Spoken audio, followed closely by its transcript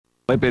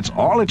Clip, it's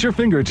all at your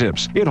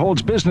fingertips. It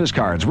holds business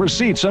cards,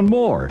 receipts, and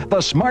more.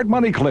 The Smart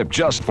Money Clip,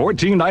 just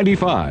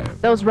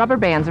 $14.95. Those rubber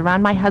bands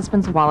around my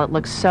husband's wallet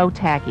look so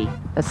tacky.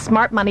 The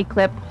Smart Money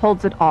Clip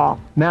holds it all.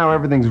 Now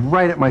everything's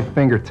right at my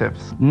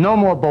fingertips. No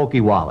more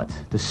bulky wallets.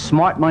 The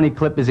Smart Money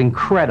Clip is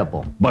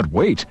incredible. But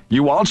wait,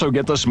 you also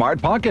get the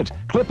Smart Pocket.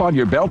 Clip on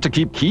your belt to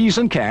keep keys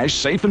and cash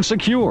safe and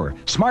secure.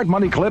 Smart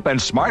Money Clip and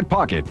Smart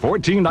Pocket,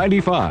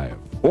 $14.95.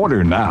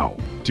 Order now.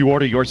 To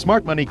order your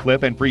Smart Money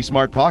Clip and free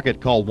Smart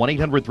Pocket, call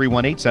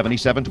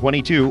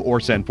 1-800-318-7722 or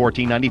send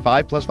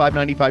 $14.95 plus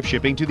 $5.95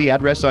 shipping to the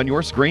address on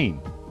your screen.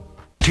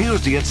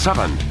 Tuesday at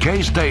 7,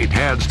 K-State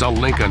heads to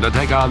Lincoln to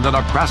take on the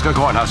Nebraska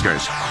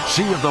Cornhuskers.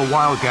 See if the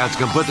Wildcats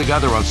can put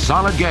together a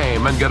solid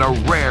game and get a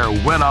rare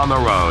win on the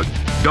road.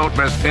 Don't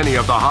miss any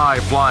of the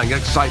high-flying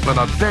excitement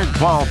of big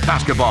ball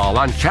basketball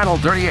on Channel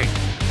 38.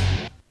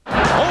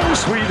 Home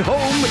Sweet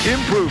Home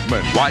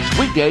Improvement. Watch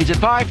weekdays at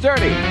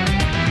 5:30.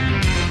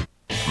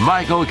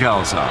 Michael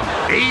Kelso.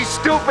 He's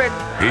stupid.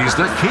 He's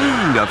the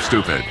king of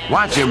stupid.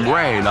 Watch him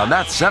reign on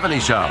That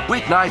 70s Show.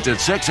 Weeknights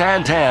at 6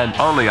 and 10,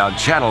 only on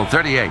Channel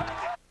 38.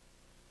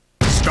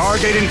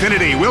 Stargate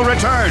Infinity will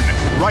return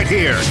right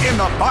here in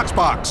the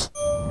FoxBox.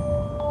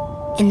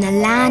 In the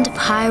land of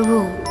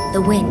Hyrule,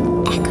 the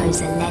wind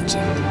echoes a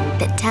legend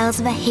that tells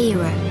of a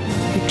hero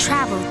who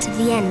traveled to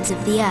the ends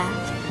of the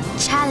earth,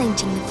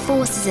 challenging the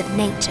forces of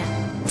nature,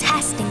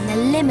 testing the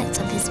limits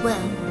of his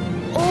will,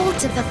 all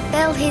to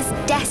fulfill his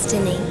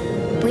destiny,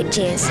 which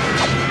is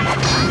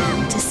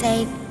to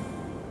save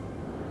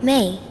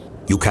me.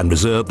 You can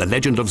reserve The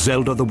Legend of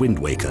Zelda The Wind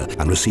Waker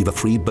and receive a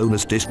free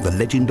bonus disc, The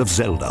Legend of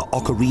Zelda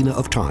Ocarina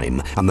of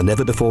Time, and the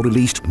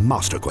never-before-released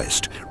Master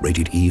Quest,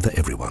 rated E for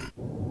everyone.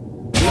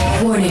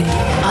 Warning,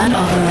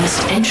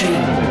 unauthorized entry.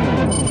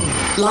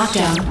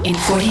 Lockdown in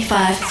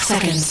 45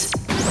 seconds.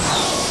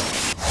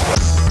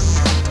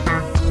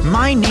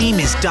 My name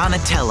is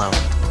Donatello.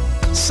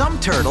 Some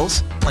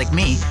turtles, like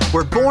me,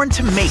 were born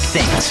to make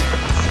things.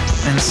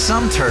 And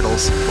some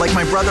turtles, like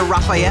my brother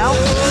Raphael,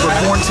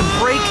 were born to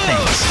break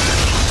things.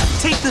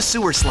 Take the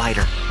sewer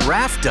slider.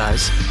 Raph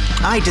does.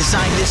 I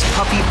designed this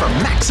puppy for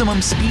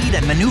maximum speed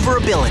and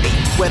maneuverability,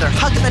 whether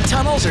hugging the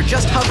tunnels or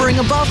just hovering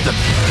above them.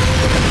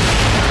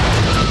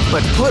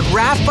 But put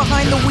Raph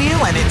behind the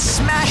wheel and it'd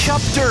smash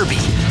up Derby.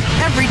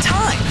 Every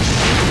time.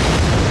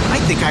 I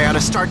think I ought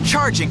to start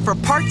charging for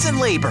parts and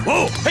labor.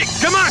 Whoa! Hey,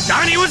 come on,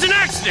 Donnie! It was an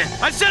accident!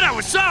 I said I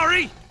was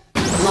sorry!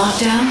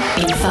 Lockdown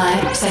in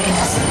 5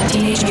 seconds.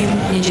 Teenage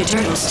Mutant Ninja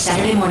Turtles,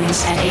 Saturday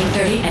mornings at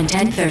 8:30 and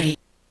 10:30.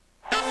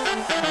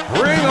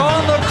 Bring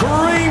on the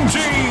Cream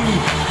Team!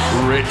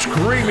 Rich,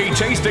 creamy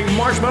tasting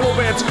marshmallow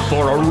bits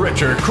for a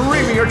richer,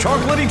 creamier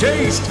chocolatey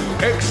taste.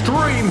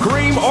 Extreme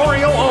Cream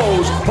Oreo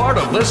O's, part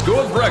of this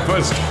good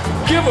breakfast.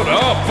 Give it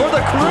up for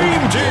the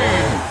Cream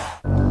Team!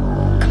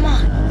 Come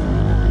on.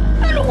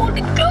 I don't want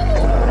to go.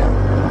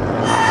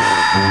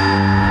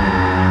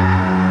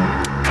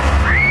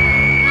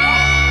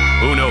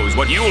 Who knows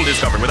what you'll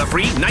discover with a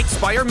free Night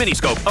Spire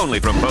Miniscope only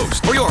from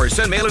Post. For yours,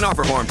 send mail-in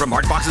offer form from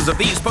marked boxes of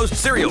these Post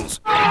cereals.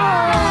 Oh,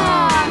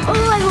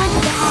 I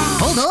want that.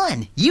 Hold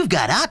on, you've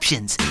got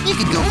options. You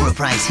could go for a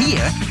prize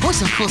here, or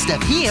some cool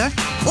stuff here,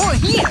 or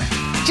here.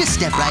 Just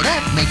step right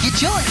up, make your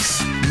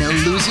choice. No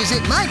losers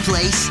at my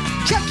place.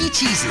 Chuck E.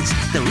 Cheese's,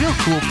 the real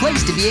cool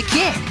place to be a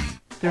kid.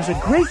 There's a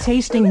great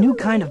tasting new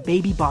kind of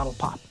baby bottle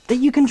pop that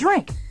you can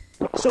drink.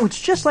 So it's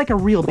just like a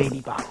real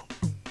baby bottle.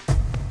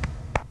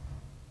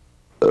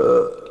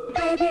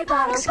 Baby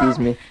bottle. Excuse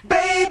me.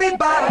 Baby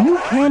bottle. New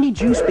candy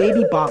juice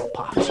baby bottle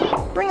pops.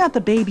 Bring out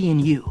the baby in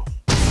you.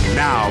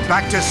 Now,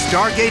 back to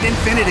Stargate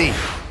Infinity.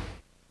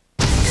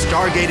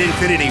 Stargate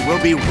Infinity will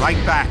be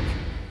right back.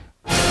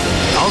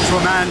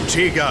 Ultraman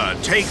Tiga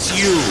takes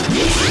you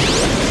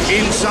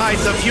inside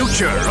the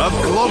future of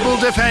global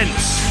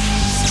defense.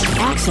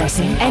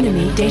 Accessing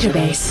enemy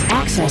database.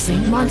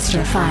 Accessing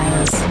monster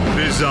files.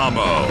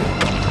 Bizamo,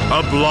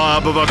 a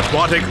blob of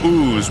aquatic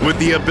ooze with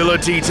the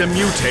ability to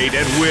mutate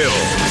at will.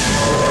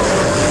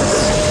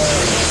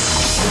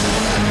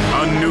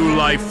 A new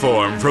life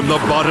form from the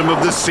bottom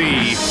of the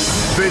sea,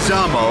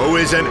 Bizamo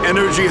is an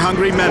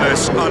energy-hungry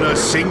menace on a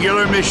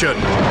singular mission.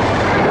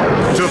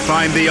 To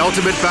find the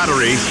ultimate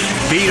battery,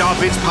 feed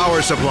off its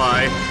power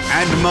supply,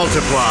 and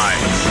multiply.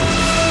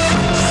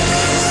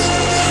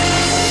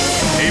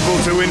 Able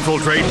to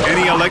infiltrate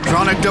any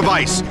electronic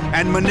device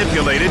and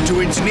manipulate it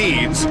to its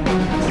needs.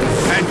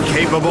 And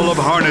capable of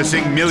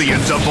harnessing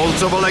millions of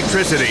volts of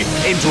electricity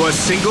into a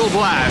single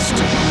blast,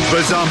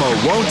 Bizamo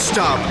won't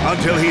stop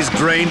until he's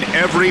drained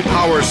every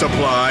power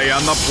supply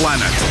on the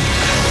planet.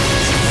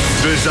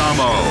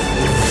 Bizamo,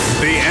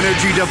 the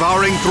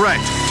energy-devouring threat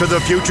to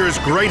the future's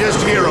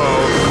greatest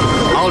hero,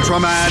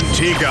 Ultraman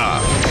Tiga.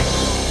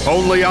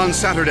 Only on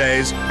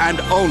Saturdays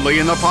and only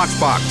in the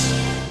FoxBox.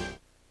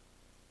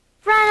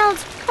 Ronald,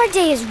 our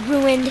day is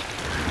ruined.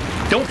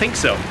 Don't think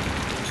so.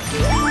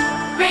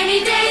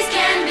 Rainy days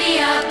can be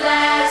a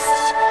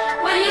blast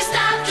when your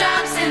stop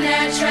drops in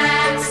their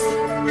tracks.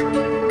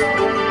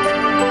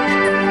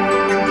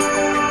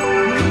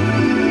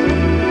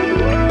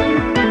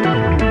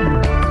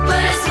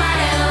 Put a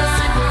smile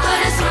on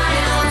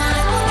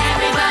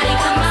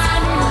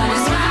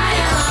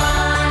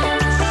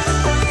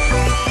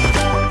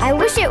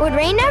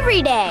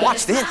every day.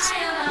 Watch this.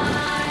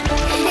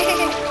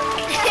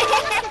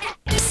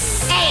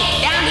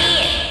 Hey, down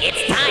here!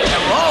 It's time to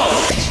roll!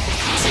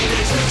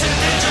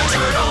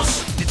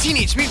 The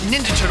Teenage Mutant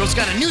Ninja Turtles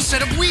got a new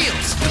set of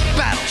wheels. The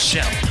Battle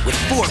Shell, with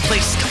 4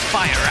 places to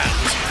fire out.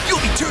 You'll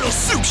be Turtle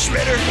Soup,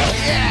 Shredder.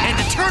 Yeah. And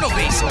the Turtle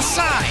Base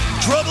inside.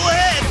 Trouble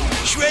ahead,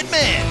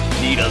 Shredman.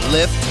 Need a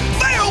lift?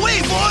 Fire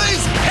away,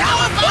 boys!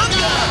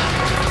 Cowabunga!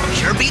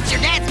 Sure beats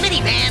your dad's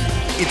minivan.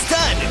 It's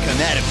time to come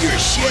out of your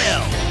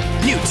shell.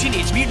 New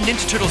Teenage Mutant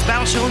Ninja Turtles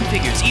Battle Shell and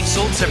figures, each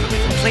sold separately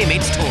from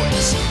Playmates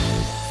Toys.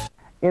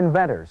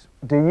 Inventors,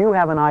 do you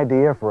have an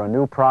idea for a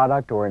new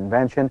product or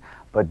invention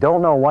but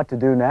don't know what to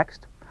do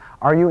next?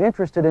 Are you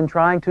interested in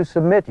trying to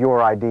submit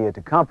your idea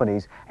to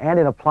companies and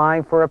in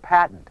applying for a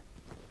patent?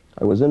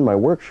 I was in my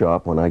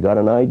workshop when I got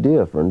an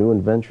idea for a new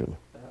invention.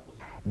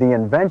 The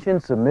Invention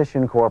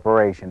Submission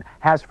Corporation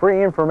has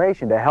free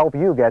information to help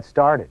you get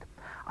started.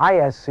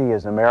 ISC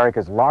is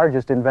America's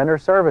largest inventor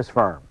service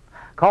firm.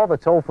 Call the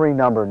toll-free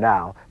number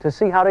now to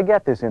see how to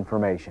get this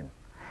information.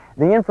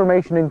 The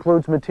information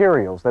includes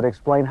materials that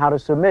explain how to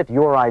submit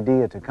your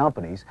idea to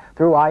companies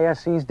through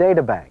ISC's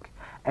databank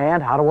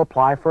and how to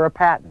apply for a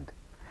patent.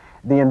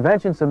 The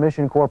Invention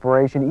Submission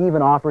Corporation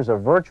even offers a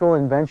virtual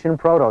invention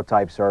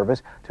prototype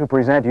service to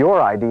present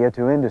your idea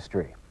to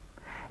industry.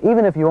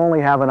 Even if you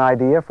only have an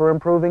idea for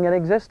improving an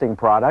existing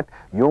product,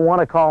 you'll want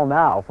to call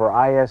now for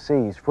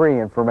ISC's free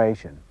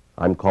information.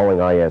 I'm calling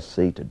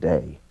ISC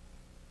today.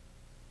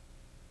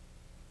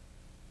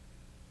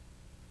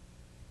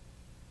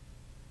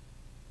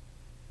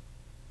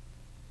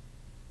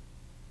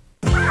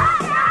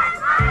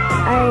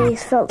 I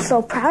felt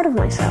so proud of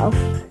myself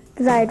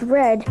because I had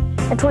read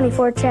a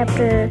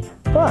 24-chapter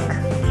book.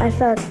 I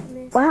thought,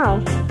 wow,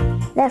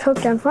 that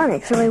Hooked on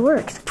Phonics really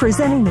works.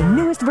 Presenting the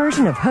newest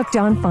version of Hooked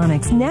on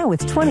Phonics, now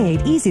with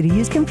 28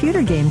 easy-to-use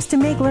computer games to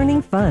make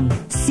learning fun.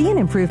 See an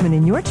improvement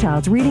in your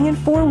child's reading in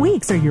 4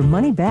 weeks or your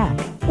money back.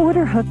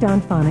 Order Hooked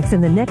on Phonics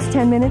in the next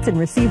 10 minutes and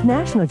receive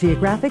National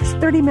Geographic's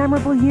 30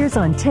 Memorable Years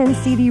on 10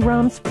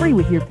 CD-ROMs free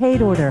with your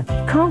paid order.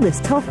 Call this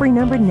toll-free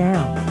number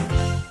now.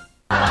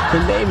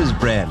 Her name is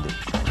Brandon.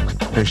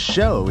 Her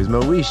show is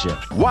Moesha.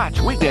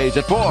 Watch weekdays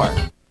at 4.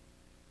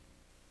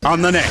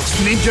 On the next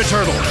Ninja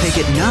Turtle. Take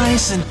it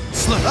nice and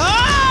slow.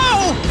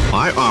 Oh!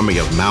 My army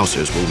of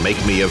mousers will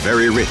make me a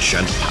very rich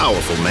and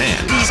powerful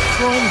man. These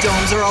chrome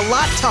domes are a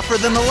lot tougher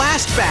than the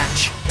last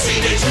batch.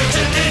 Teenage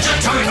Mutant Ninja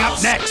Turtles. Coming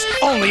up next,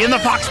 only in the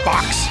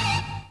FoxBox.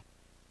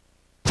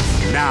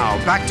 Now,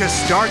 back to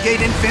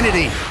Stargate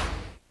Infinity.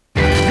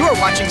 You're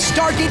watching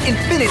Stargate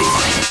Infinity.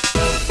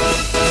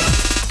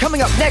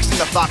 Coming up next in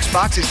the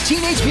FoxBox is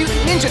Teenage Mutant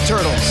Ninja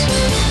Turtles.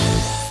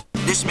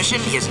 This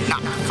mission is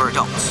not for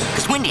adults,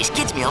 because Wendy's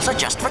Kids Meals are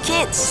just for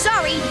kids.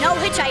 Sorry, no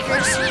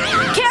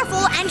hitchhikers.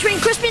 Careful entering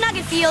Crispy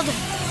Nugget Field.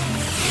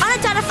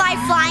 Unidentified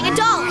flying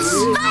adults.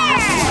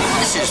 Fire!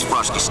 This is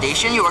Frosty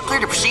Station. You are clear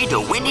to proceed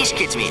to Wendy's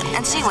Kids Meal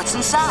and see what's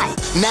inside.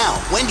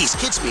 Now, Wendy's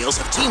Kids Meals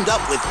have teamed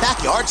up with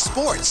Backyard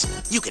Sports.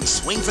 You can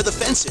swing for the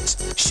fences,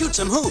 shoot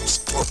some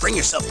hoops, or bring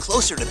yourself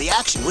closer to the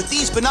action with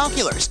these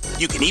binoculars.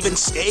 You can even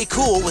stay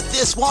cool with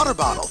this water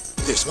bottle.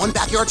 There's one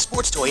Backyard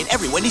Sports toy in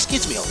every Wendy's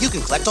Kids Meal. You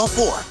can collect all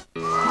 4.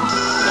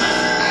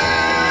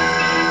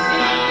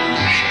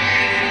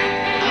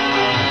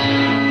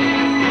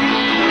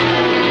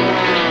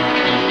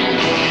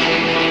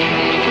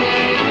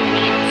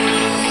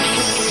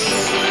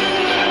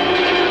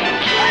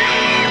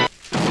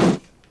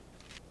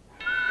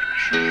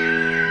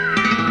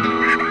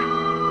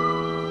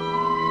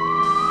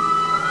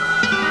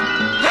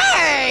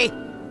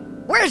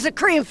 Where's the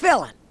cream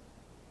filling?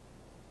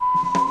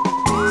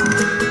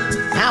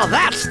 Now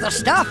that's the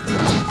stuff.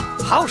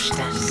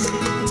 Hostess.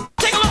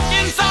 Take a look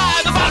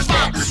inside the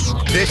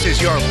FoxBox. This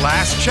is your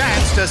last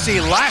chance to see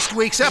last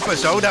week's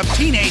episode of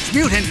Teenage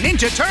Mutant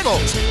Ninja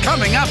Turtles.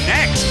 Coming up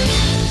next.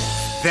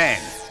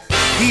 Then,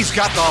 he's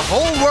got the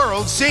whole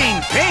world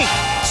seeing pink.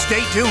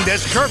 Stay tuned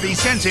as Kirby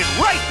sends it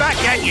right back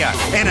at you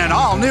in an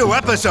all-new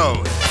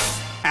episode.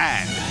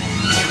 And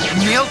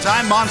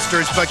mealtime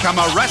monsters become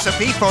a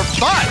recipe for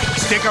fun.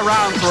 Stick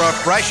around for a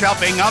fresh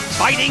helping of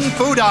fighting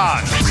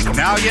Foodons.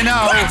 Now you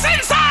know. What's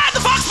inside the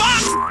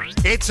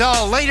FoxBox? It's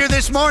all later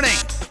this morning.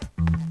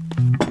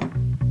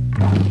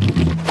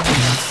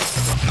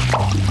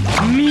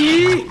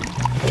 Me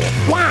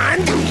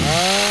want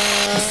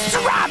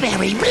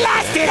strawberry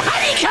blasted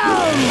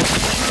honeycomb.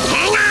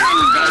 Hang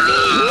on, baby.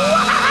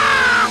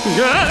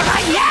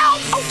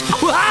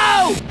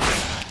 Whoa!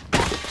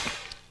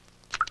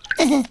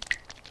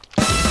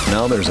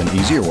 Now there's an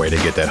easier way to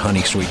get that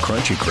honey sweet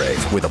crunchy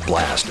crave with a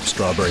blast of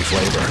strawberry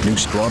flavor. New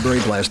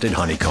strawberry blasted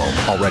honeycomb,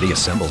 already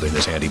assembled in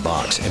this handy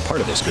box and part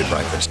of this good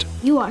breakfast.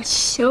 You are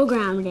so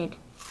grounded.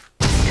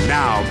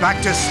 Now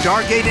back to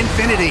Stargate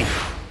Infinity.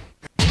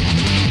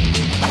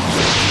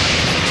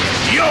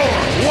 You're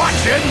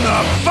watching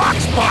the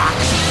FoxBox.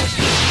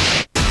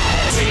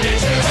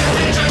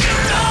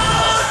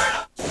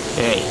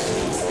 Hey,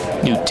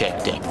 new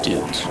tech deck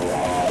dudes.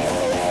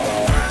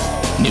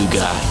 New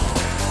guy.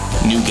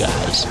 New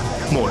guys.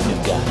 More new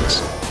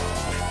guys.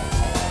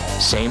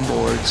 Same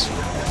boards,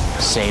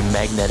 same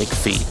magnetic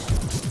feet.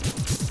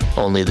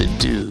 Only the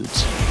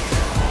dudes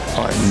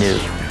are new.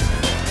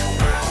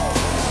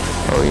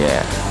 Oh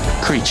yeah,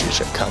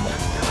 creatures are coming.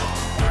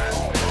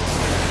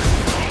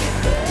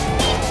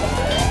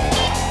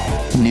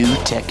 New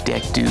tech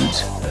deck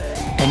dudes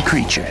and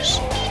creatures.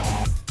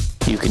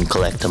 You can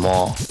collect them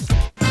all.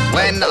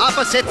 When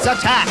opposites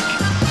attack.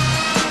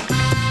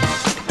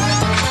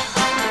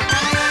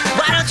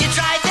 Why don't you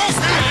try this?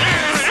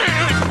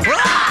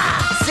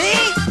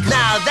 See?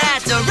 Now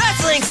that's a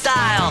wrestling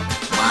style.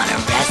 Wanna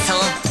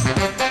wrestle?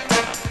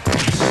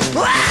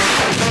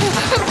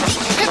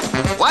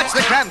 Watch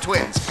the Cramp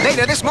twins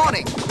later this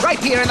morning, right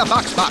here in the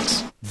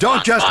FoxBox.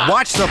 Don't just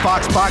watch the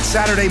FoxBox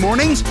Saturday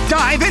mornings.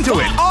 Dive into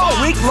it all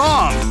week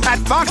long at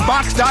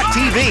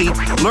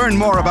FoxBox.tv. Learn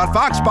more about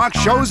FoxBox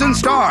shows and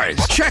stars.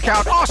 Check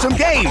out awesome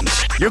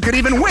games. You could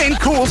even win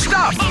cool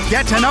stuff.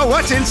 Get to know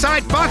what's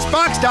inside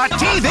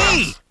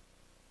FoxBox.tv.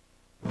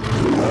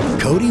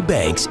 Cody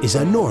Banks is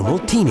a normal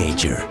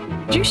teenager.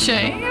 Did you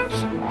shave?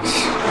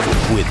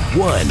 With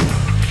one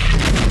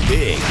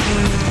big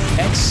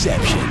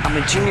exception. I'm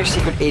a junior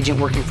secret agent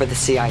working for the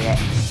CIA.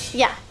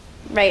 Yeah,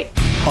 right.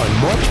 On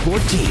March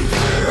 14th,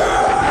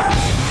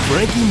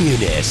 Frankie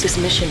Muniz. This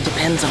mission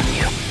depends on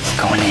you.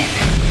 Going in.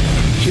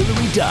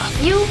 Hillary Duff.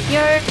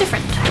 You're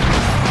different.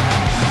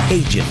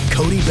 Agent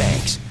Cody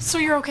Banks. So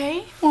you're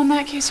okay? Well, in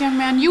that case, young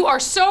man, you are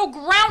so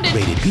grounded.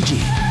 Rated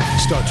PG.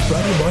 Starts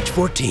Friday, March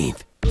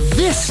 14th.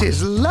 This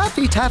is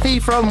Laffy Taffy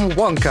from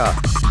Wonka.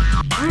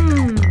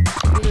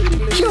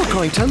 You're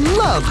going to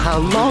love how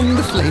long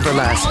the flavor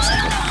lasts.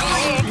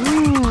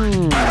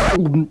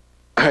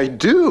 I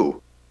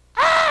do.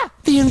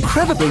 The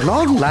incredibly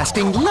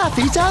long-lasting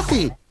Laffy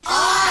Taffy.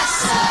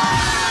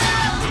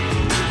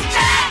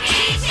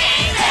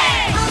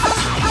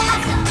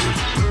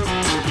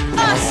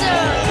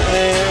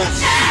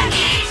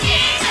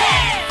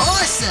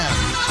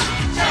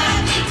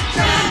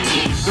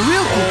 The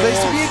real cool place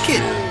to be a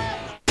kid.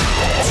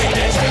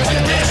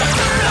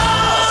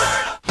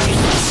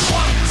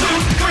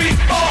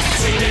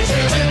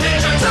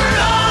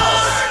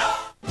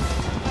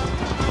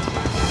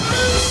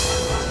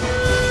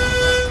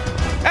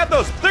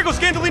 Athos, there goes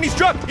Scandalini's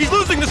truck. He's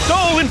losing the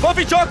soul in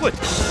Fluffy Chocolate.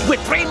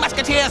 With 3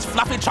 Musketeers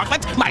Fluffy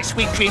Chocolate, my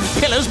sweet cream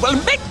pillars will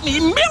make me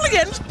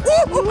millions.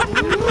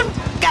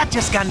 Gotcha,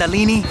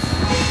 Scandalini.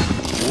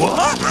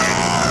 What?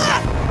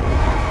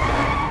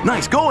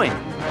 Nice going.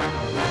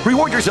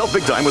 Reward yourself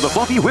big time with a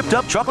fluffy,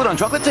 whipped-up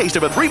chocolate-on-chocolate taste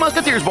of a 3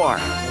 Musketeers bar.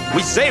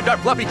 We saved our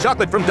Fluffy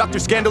Chocolate from Dr.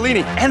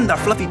 Scandalini. And the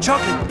Fluffy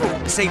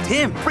Chocolate saved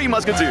him. 3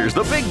 Musketeers,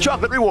 the big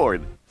chocolate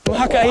reward.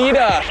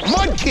 Wakaida.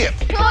 Mudkip.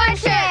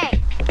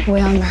 Torchic.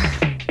 Wilmer.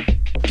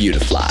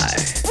 Beautifly.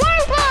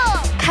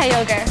 Whirlpool.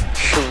 Kyogre.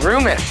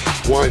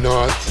 Shroomish. Why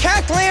not?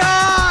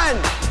 Kecleon.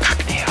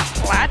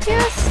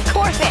 Latias.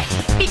 Corphish.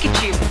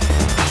 Pikachu.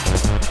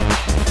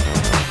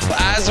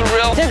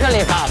 Azurill.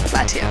 Jigglypuff.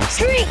 Latias.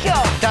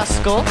 Trico.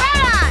 Duskull.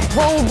 Rhyhorn.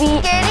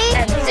 Volby. Kitty.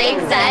 And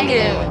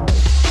Zigzagoon.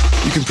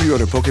 You can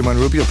pre-order Pokemon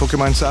Ruby or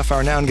Pokemon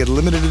Sapphire now and get a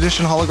limited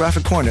edition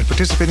holographic coin at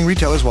participating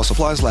retailers while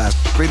supplies last.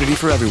 Rated E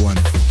for everyone.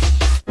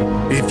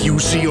 If you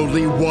see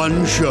only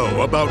one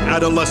show about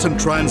adolescent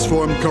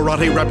transformed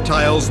karate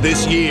reptiles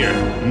this year,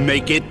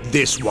 make it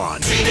this one.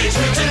 Teenage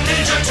Mutant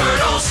Ninja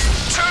Turtles.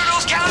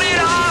 Turtles counting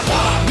up.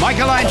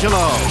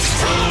 Michelangelo,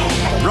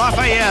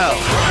 Raphael,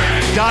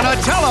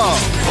 Donatello,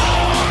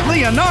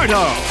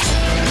 Leonardo.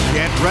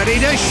 Get ready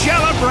to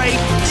celebrate.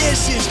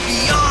 This is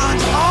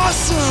beyond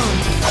awesome.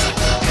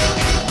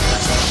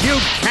 You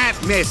can't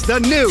miss the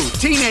new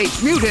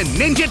Teenage Mutant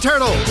Ninja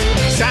Turtles.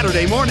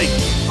 Saturday morning,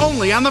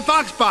 only on the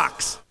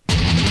FoxBox.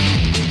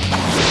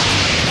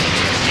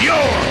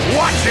 You're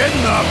watching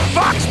the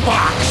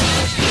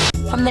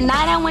FoxBox. From the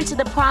night I went to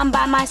the prom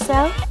by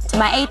myself to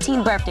my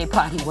 18th birthday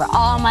party where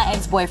all my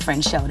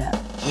ex-boyfriends showed up.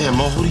 Yeah,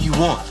 Mo, who do you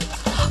want?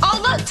 Oh,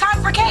 look,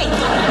 time for cake.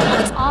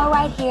 It's all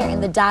right here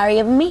in the diary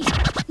of me,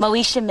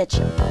 Moesha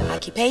Mitchell.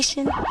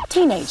 Occupation,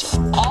 teenager.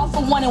 All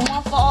for one and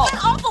one for all. And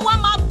all for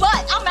one, my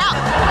butt. I'm out.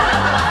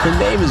 Her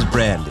name is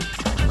Brandy.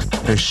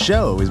 Her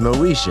show is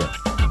Moesha.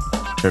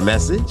 Her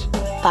message?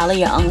 Follow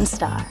your own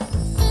star.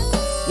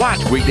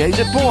 Watch weekdays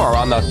at 4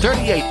 on the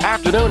 38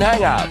 Afternoon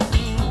Hangout.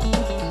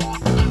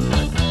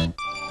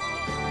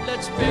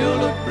 Let's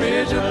build a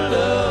bridge of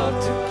love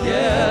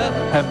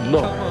together. And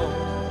look,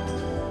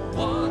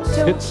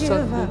 it's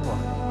Sunday.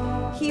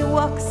 He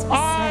walks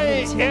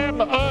I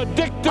am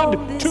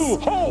addicted to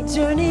hope.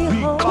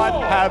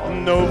 But have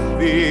no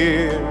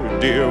fear,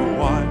 dear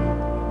one.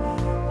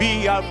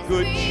 Be of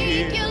good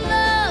cheer. Speak your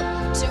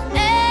love to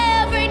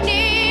every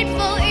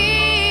needful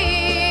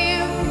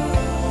ear.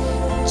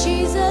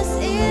 Jesus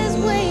is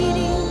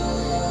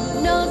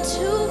waiting, not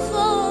too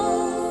far.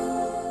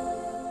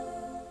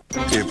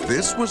 If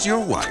this was your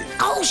wife.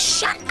 Oh,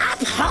 shut up,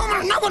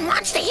 Homer. No one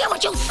wants to hear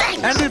what you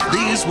think. And if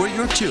these were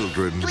your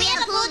children. Can we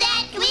have a pool,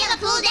 Dad? Can we have a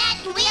pool, Dad?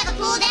 Can we have a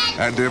pool, Dad?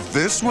 And if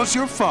this was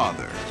your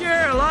father.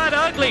 There are a lot of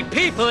ugly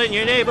people in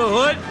your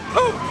neighborhood.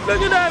 Oh,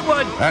 look at that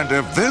one. And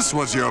if this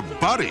was your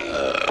buddy.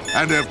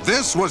 And if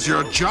this was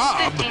your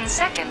job, 15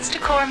 seconds to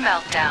core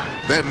meltdown.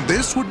 then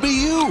this would be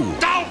you.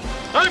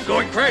 I'm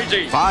going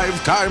crazy.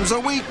 5 times a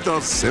week, The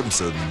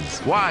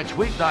Simpsons. Watch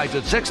weeknights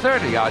at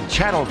 6:30 on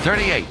Channel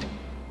 38.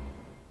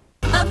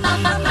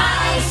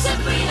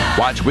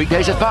 Watch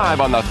weekdays at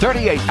 5 on the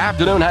 38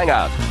 Afternoon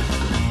Hangout.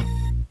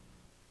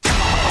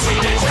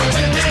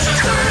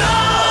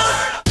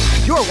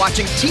 You're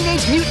watching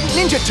Teenage Mutant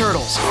Ninja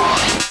Turtles.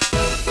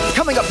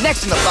 Coming up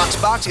next in the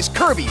FoxBox is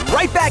Kirby,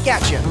 right back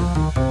at you.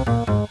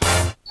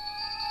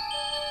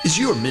 Is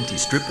your minty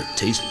stripper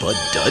taste bud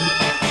dud?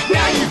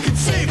 Now you can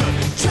savor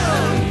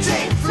tongue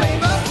tape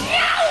flavor.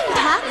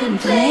 Pop and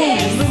play.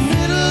 In the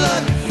middle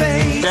of the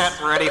face.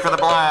 Get ready for the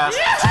blast.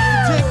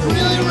 Tape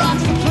really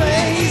rocks the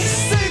place.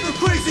 Savor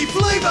crazy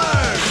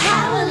flavors.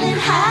 Howlin'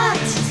 hot.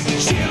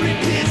 Cherry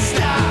pit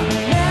stop.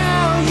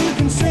 Now you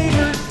can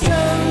savor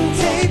tongue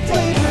tape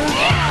flavor.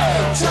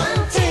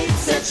 Tongue tape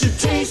sets your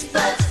taste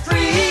buds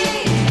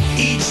free.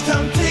 Each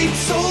tongue tape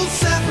sold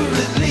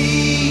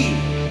separately.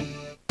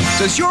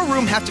 Does your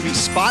room have to be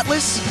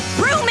spotless?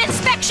 Room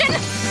inspection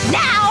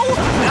now!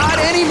 Not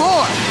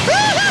anymore!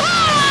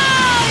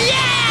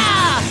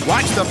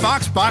 Watch the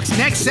FoxBox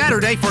next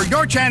Saturday for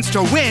your chance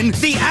to win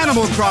the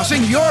Animal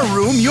Crossing Your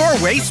Room, Your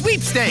Way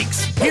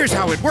sweepstakes. Here's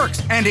how it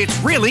works, and it's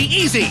really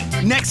easy.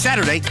 Next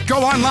Saturday, go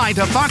online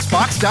to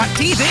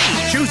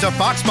FoxBox.tv. Choose a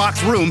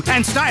FoxBox room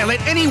and style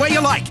it any way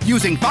you like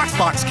using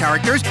FoxBox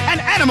characters and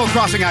Animal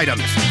Crossing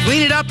items.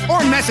 Clean it up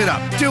or mess it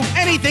up. Do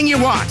anything you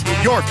want.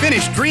 Your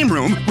finished dream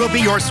room will be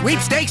your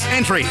sweepstakes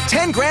entry.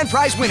 10 grand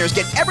prize winners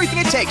get everything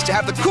it takes to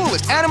have the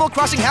coolest Animal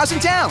Crossing house in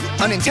town.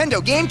 A Nintendo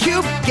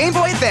GameCube, Game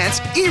Boy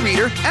Advance,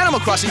 e-reader, Animal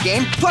Crossing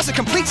game, plus a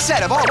complete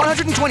set of all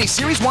 120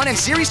 Series 1 and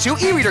Series 2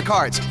 e-reader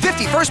cards.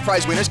 50 first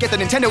prize winners get the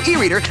Nintendo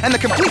e-reader and the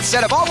complete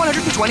set of all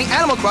 120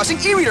 Animal Crossing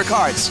e-reader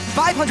cards.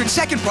 500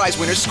 second prize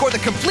winners score the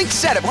complete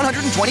set of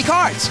 120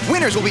 cards.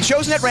 Winners will be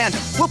chosen at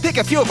random. We'll pick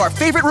a few of our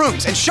favorite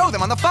rooms and show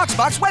them on the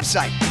FoxBox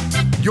website.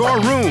 Your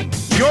room,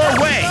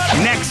 your way,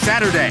 next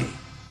Saturday.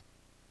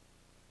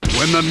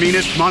 When the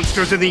meanest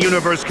monsters in the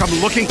universe come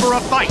looking for a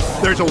fight,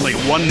 there's only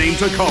one name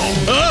to call.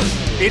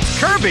 It's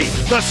Kirby,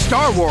 the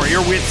Star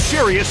Warrior with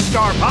serious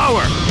star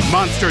power.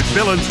 Monsters,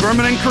 villains,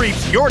 vermin, and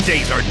creeps, your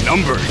days are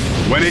numbered.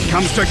 When it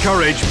comes to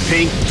courage,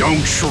 Pink,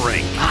 don't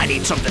shrink. I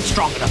need something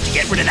strong enough to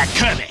get rid of that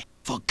Kirby.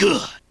 For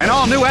good. An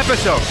all-new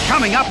episode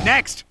coming up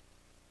next.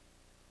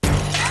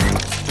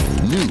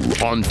 New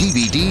on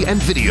DVD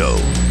and video.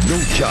 No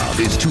job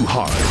is too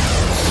hard.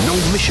 No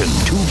mission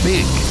too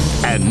big.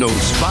 And no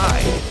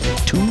spy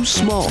too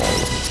small.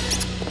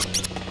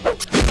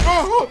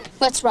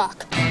 Let's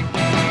rock.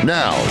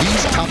 Now,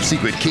 these top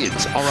secret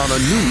kids are on a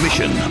new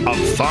mission of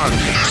fun.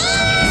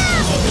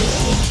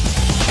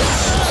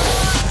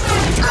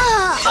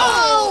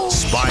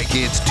 Spy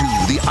Kids 2,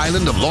 The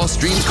Island of Lost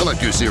Dreams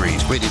Collector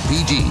Series, rated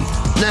PG.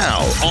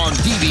 Now on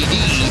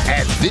DVD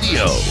and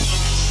video.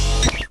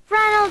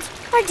 Ronald,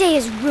 our day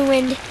is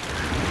ruined.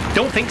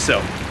 Don't think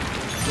so.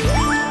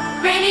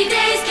 Rainy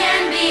days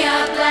can be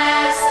a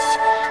blast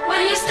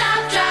when you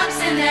stop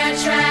drops in their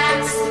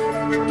tracks.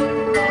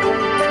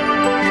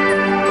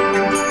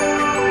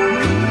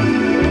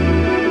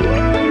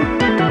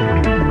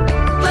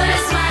 Put a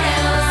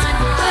smile on,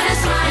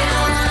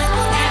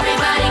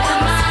 everybody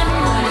come on,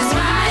 put a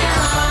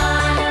smile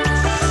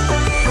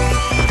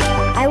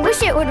on. I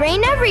wish it would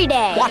rain every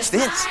day. Watch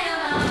this.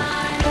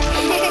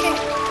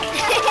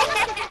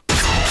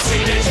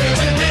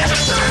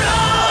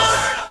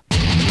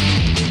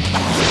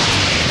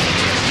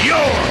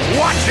 You're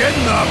watching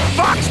the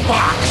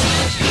FoxBox.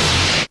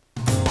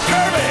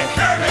 Kirby!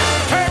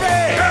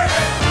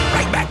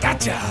 Right back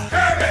at ya.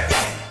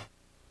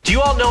 Do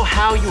you all know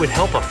how you would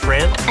help a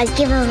friend? I'd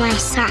give him my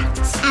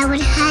socks. I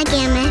would hug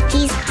him if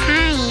he's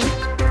crying.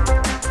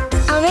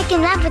 I'll make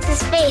him laugh with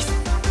his face.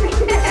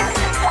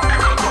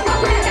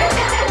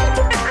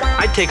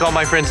 I'd take all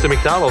my friends to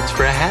McDonald's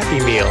for a Happy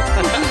Meal.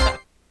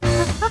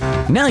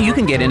 Now you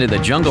can get into the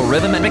jungle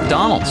rhythm at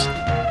McDonald's.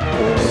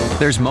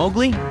 There's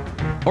Mowgli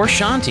or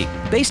Shanti,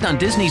 based on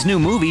Disney's new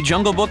movie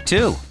Jungle Book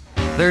 2.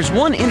 There's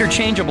one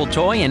interchangeable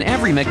toy in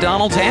every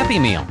McDonald's Happy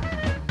Meal.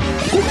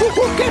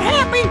 Get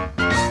happy!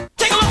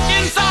 Take a look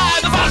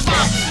inside the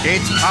FoxBox!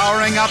 It's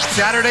powering up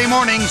Saturday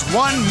mornings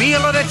one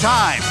meal at a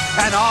time.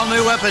 An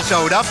all-new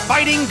episode of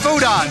Fighting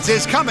Foodons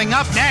is coming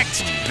up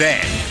next.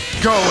 Then,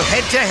 go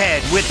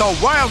head-to-head with the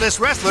wildest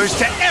wrestlers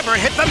to ever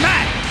hit the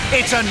mat.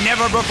 It's a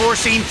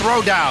never-before-seen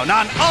throwdown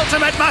on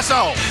Ultimate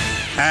Muscle.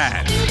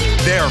 And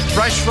they're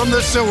fresh from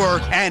the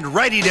sewer and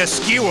ready to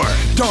skewer.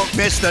 Don't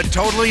miss the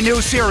totally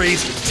new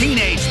series,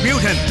 Teenage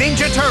Mutant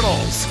Ninja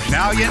Turtles.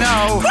 Now you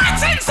know.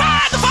 What's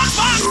inside the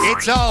FoxBox?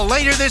 It's all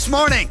later this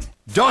morning.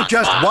 Don't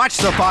just watch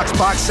the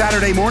FoxBox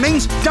Saturday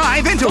mornings.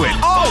 Dive into it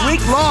all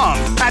week long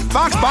at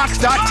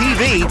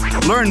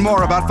FoxBox.tv. Learn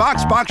more about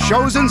FoxBox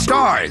shows and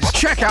stars.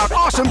 Check out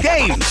awesome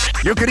games.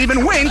 You could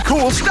even win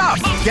cool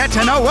stuff. Get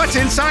to know what's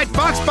inside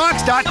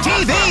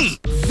FoxBox.tv.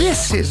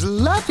 This is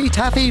Laffy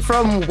Taffy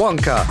from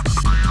Wonka.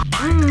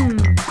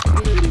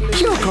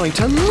 You're going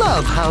to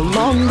love how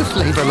long the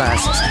flavor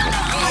lasts.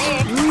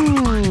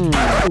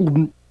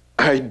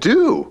 I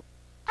do.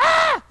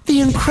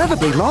 The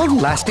incredibly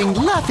long-lasting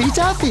Laffy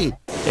Taffy.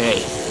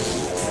 Hey,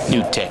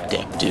 new tech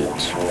deck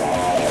dudes.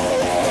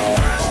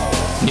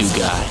 New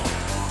guy,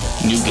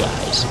 new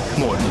guys,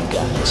 more new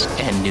guys,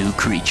 and new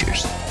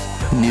creatures.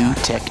 New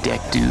tech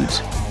deck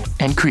dudes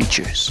and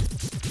creatures.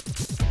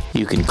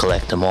 You can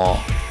collect them all.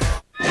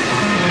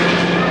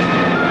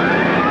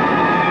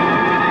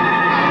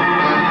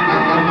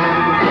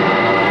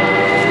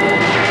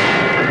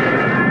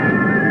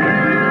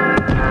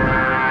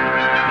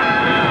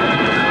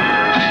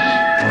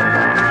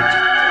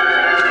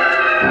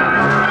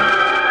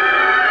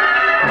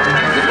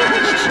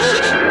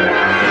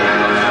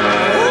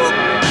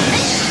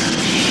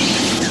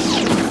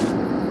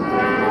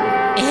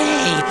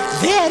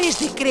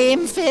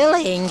 Cream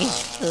filling.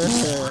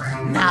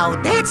 Now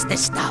that's the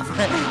stuff.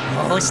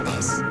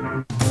 Hostess.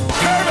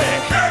 Kirby!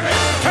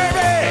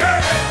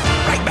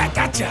 Right back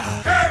at ya!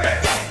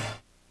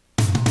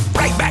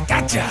 Right back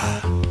at ya!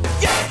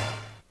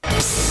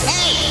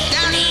 Hey,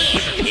 Donnie!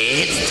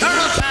 It's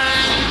turtle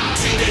time!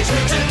 Teenage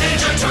Mutant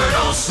Ninja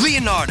Turtles!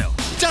 Leonardo,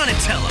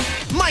 Donatello,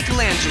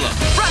 Michelangelo,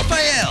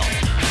 Raphael!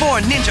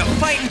 4 ninja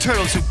fighting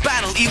turtles who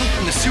battle evil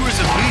from the sewers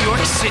of New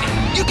York City.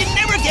 You can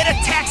never get a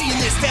taxi in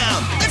this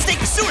town. Let's take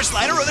the sewer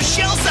slider or the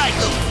shell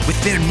cycle. With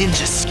their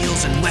ninja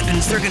skills and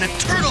weapons, they're gonna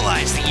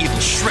turtleize the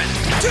evil shredder.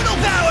 Turtle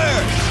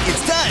power!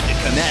 It's time to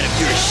come out of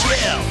your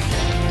shell.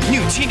 New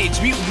Teenage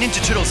Mutant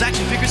Ninja Turtles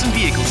action figures and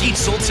vehicles, each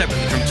sold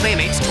separately from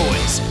Playmates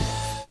Toys.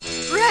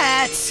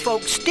 Rats!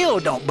 Folks still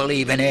don't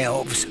believe in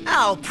elves.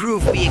 I'll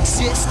prove we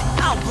exist.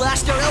 I'll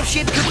blast our elf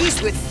shaped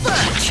cookies with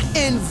fudge.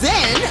 And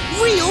then,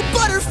 real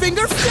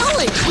Butterfinger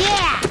filling!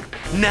 Yeah!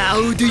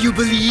 Now do you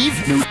believe?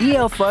 New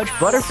EL Fudge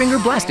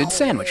Butterfinger Blasted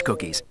Sandwich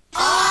Cookies.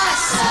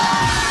 Awesome!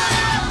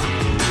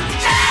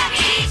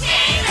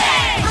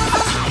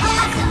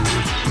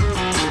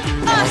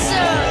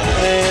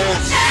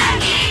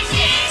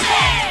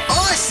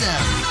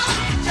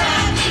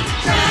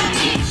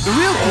 The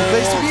real cool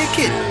place to be a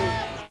kid.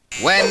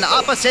 When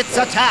opposites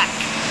attack.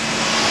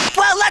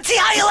 Well, let's see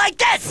how you like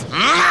this!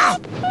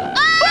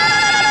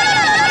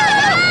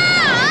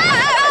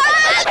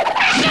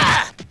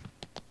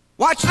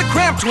 Watch the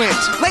Cramp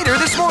twins later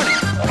this morning,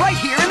 right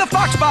here in the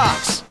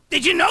FoxBox.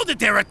 Did you know that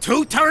there are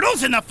 2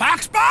 turtles in the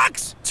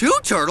FoxBox? 2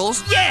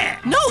 turtles? Yeah!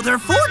 No, there are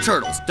 4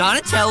 turtles.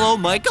 Donatello,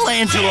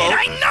 Michelangelo. And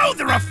I know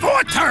there are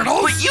 4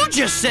 turtles! But you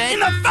just said... In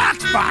the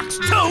FoxBox,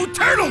 2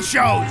 turtle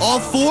shows! All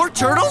 4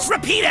 turtles?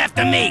 Repeat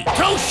after me.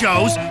 2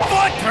 shows,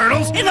 4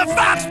 turtles in the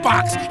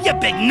FoxBox, you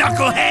big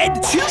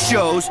knucklehead! 2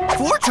 shows,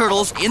 4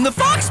 turtles in the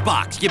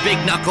FoxBox, you big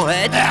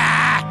knucklehead.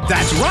 Ah,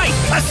 that's right!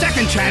 A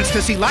second chance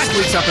to see last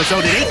week's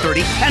episode at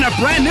 8:30 and a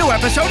brand new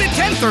episode at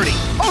 10:30.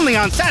 Only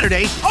on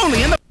Saturday,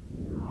 only in the...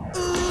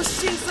 Ooh,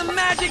 she's the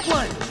magic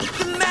one,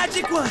 the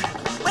magic one.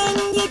 When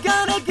you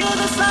gonna give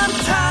us some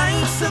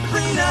time,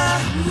 Sabrina?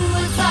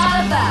 Ooh, it's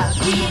all about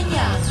being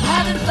young,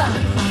 having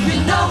fun. You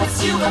know it's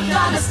you, I'm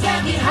gonna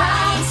stand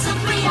behind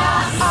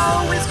Sabrina.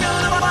 Always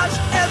gonna watch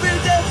every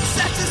day,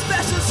 such a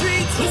special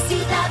treat. It's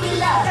you that we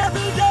love,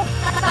 every day,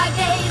 5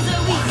 days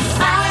a week.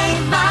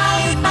 Mine,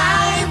 mine,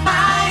 mine,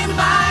 mine,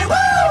 mine,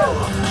 woo!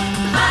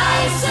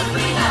 My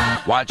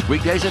Sabrina. Watch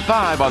weekdays at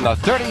 5 on the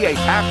 38th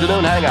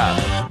Afternoon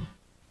Hangout.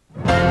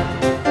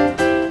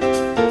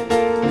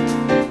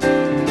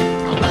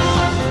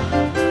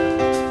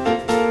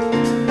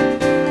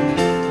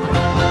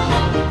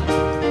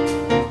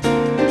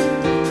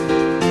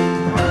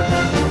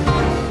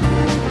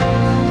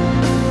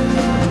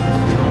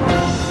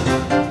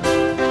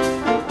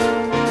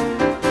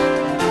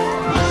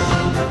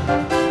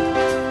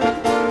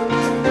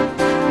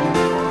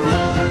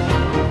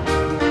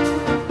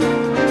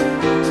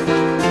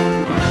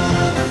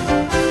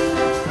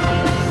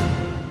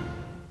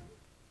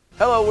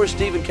 Hello, we're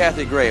Steve and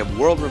Kathy Gray of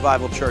World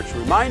Revival Church,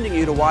 reminding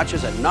you to watch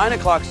us at 9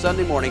 o'clock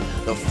Sunday morning,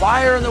 the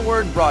Fire and the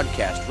Word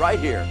broadcast, right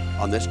here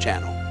on this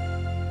channel.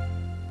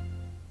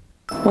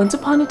 Once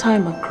upon a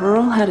time, a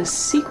girl had a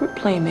secret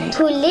playmate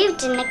who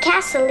lived in a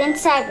castle in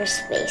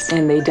cyberspace.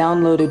 And they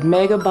downloaded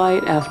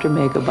megabyte after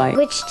megabyte,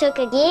 which took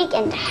a gig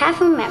and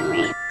half a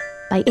memory.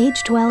 By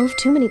age 12,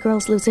 too many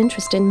girls lose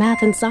interest in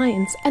math and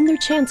science and their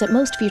chance at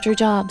most future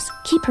jobs.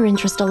 Keep her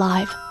interest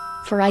alive.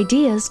 For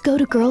ideas, go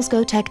to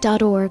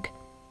girlsgotech.org.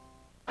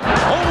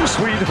 Home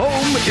Sweet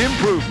Home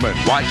Improvement.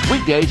 Watch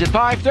weekdays at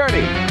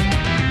 5:30.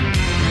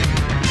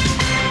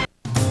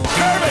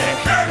 Kirby!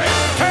 Kirby!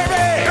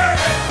 Kirby!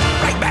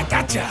 Right back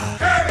at ya!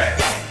 Kirby!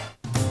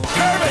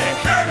 Kirby!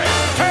 Kirby!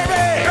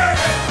 Kirby!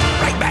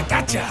 Right back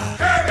at ya!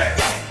 Kirby!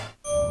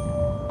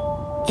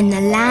 In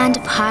the land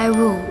of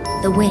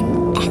Hyrule, the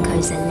wind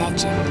echoes a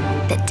legend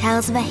that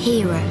tells of a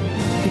hero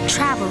who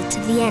traveled to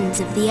the ends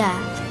of the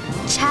earth,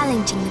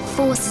 challenging the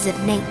forces of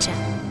nature,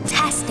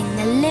 testing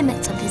the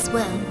limits of his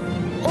will,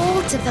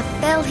 all to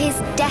fulfill his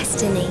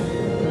destiny,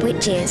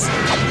 which is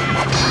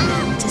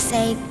to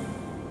save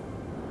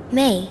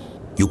me.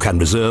 You can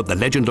reserve The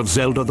Legend of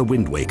Zelda The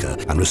Wind Waker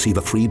and receive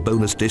a free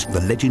bonus disc,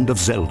 The Legend of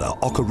Zelda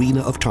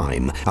Ocarina of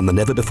Time, and the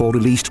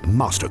never-before-released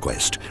Master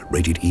Quest,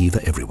 rated E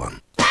for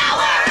everyone.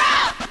 Power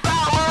up!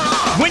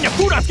 When your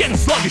Foodon's getting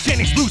sluggish and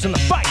he's losing the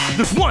fight,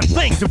 there's one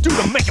thing to do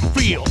to make him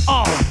feel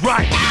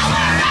alright.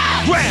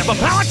 Grab a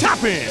power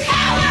topping.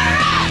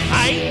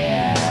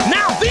 Aight?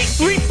 Now these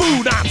three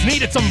Foodons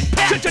needed some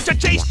pep.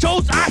 Chase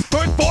chose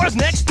Iceberg for his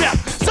next step.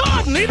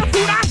 Suddenly the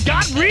Foodons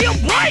got real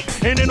bright,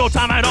 and in no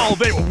time at all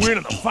they were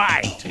winning the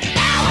fight.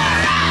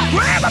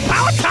 Grab a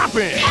power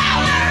topping.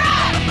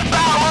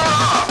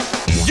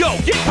 Yo,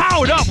 get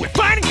powered up with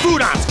Fighting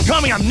Foodons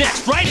coming up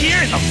next right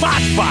here in the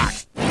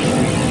FoxBox.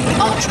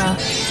 Ultra.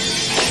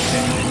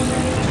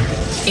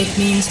 It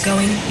means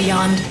going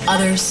beyond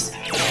others.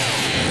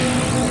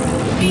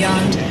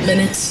 Beyond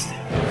limits.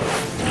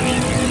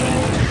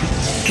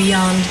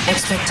 Beyond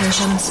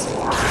expectations.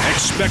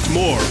 Expect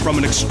more from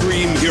an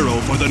extreme hero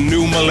for the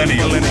new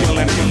millennium.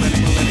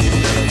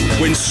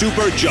 When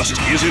super just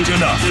isn't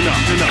enough,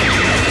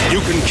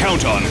 you can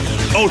count on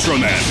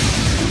Ultraman.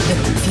 The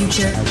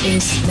future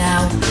is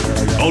now.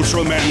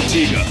 Ultraman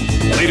Tiga.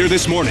 Later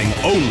this morning,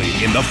 only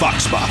in the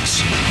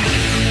FoxBox.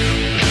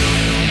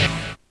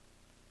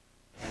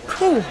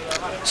 Cool.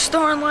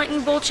 Star and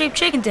lightning bolt-shaped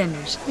chicken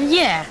tenders.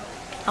 Yeah.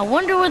 I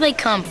wonder where they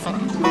come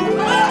from.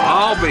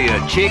 I'll be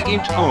a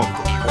chicken's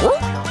uncle.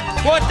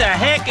 What the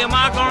heck am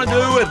I gonna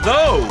do with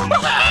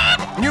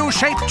those? New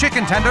shaped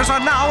chicken tenders are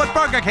now at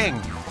Burger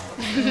King.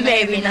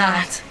 Maybe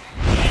not.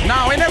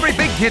 Now in every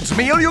Big Kids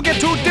meal, you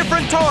get 2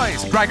 different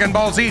toys. Dragon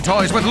Ball Z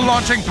toys with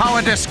launching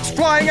power discs,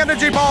 flying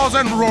energy balls,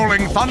 and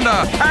rolling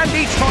thunder. And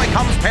each toy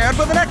comes paired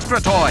with an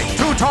extra toy.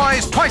 2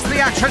 toys, twice the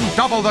action,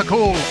 double the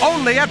cool.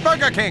 Only at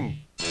Burger King.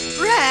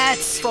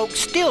 Rats! Folks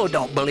still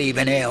don't believe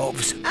in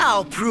elves.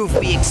 I'll prove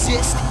we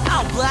exist.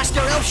 I'll blast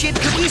our elf-shaped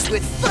cookies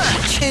with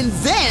fudge. And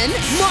then,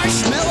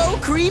 marshmallow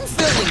cream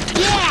filling.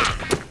 Yeah!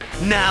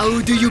 Now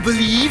do you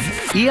believe?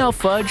 EL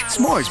Fudge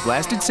S'mores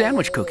Blasted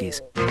Sandwich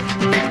Cookies.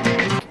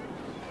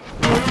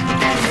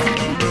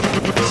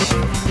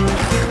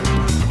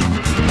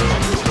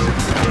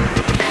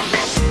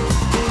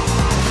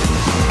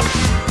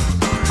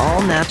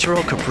 All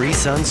natural Capri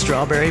Sun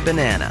Strawberry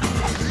Banana.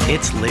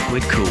 It's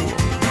liquid cool.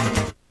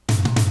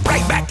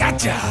 Right back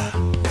at ya!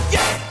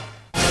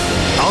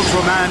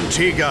 Ultraman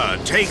Tiga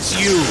takes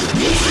you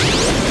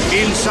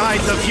inside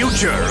the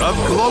future of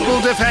global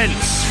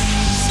defense.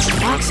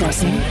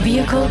 Accessing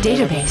vehicle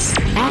database.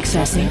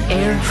 Accessing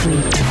air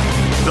fleet.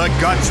 The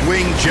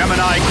Gutswing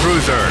Gemini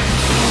Cruiser.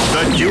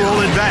 The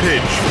dual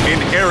advantage in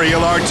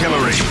aerial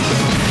artillery.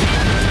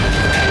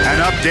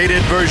 An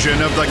updated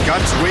version of the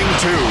Gutswing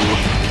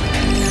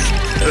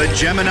 2. The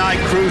Gemini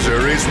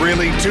Cruiser is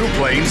really 2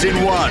 planes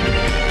in 1.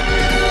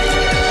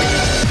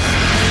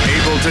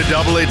 Able to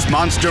double its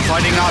monster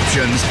fighting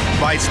options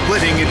by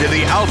splitting into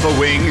the Alpha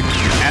Wing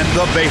and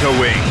the Beta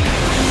Wing.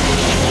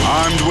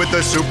 Armed with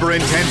the super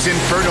intense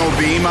Inferno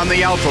Beam on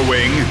the Alpha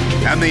Wing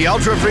and the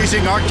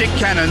ultra-freezing Arctic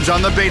cannons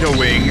on the Beta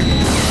Wing,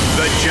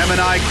 the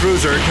Gemini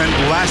Cruiser can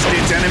blast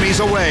its enemies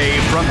away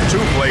from 2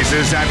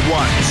 places at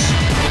once.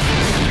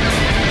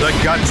 The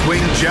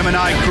Gutswing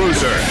Gemini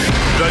Cruiser,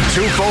 the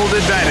 2-fold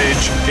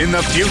advantage in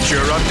the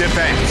future of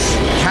defense.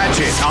 Catch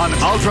it on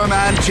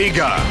Ultraman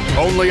Tiga,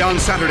 only on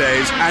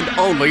Saturdays and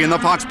only in the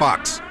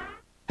FoxBox.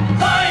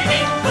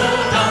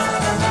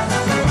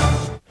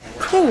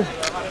 Cool.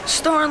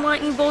 Star and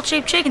lightning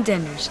bolt-shaped chicken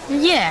tenders.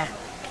 Yeah.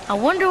 I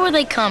wonder where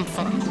they come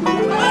from.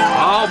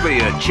 I'll be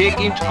a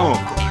chicken's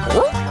uncle.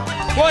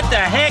 What the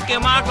heck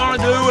am I gonna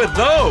do with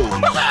those?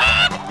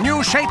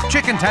 New shaped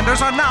chicken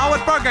tenders are now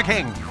at Burger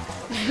King.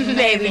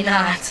 Maybe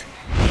not.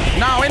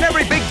 Now in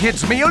every Big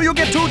Kids meal, you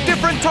get 2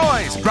 different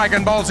toys.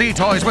 Dragon Ball Z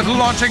toys with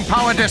launching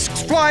power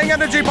discs, flying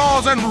energy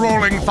balls, and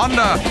rolling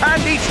thunder.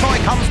 And each toy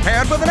comes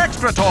paired with an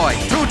extra toy.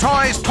 2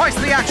 toys, twice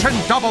the action,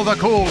 double the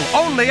cool.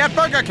 Only at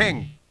Burger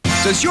King.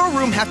 Does your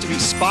room have to be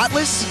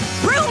spotless?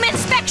 Room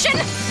inspection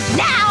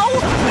now!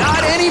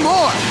 Not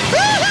anymore!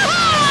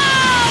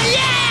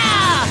 Yeah!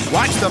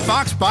 Watch the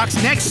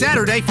FoxBox next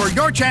Saturday for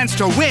your chance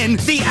to win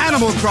the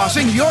Animal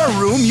Crossing Your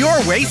Room, Your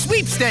Way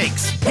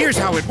sweepstakes. Here's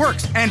how it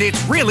works, and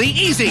it's really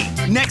easy.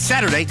 Next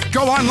Saturday,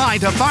 go online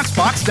to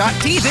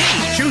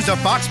foxbox.tv. Choose a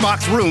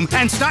FoxBox room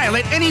and style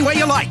it any way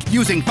you like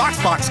using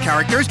FoxBox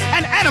characters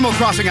and Animal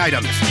Crossing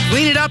items.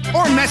 Clean it up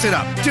or mess it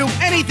up. Do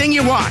anything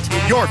you want.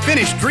 Your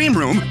finished dream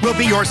room will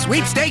be your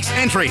sweepstakes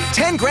entry.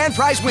 10 grand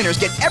prize winners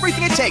get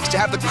everything it takes to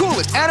have the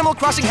coolest Animal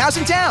Crossing house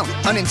in town.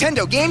 A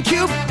Nintendo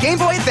GameCube, Game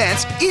Boy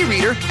Advance,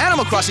 e-reader,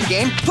 Animal Crossing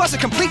game, plus a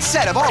complete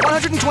set of all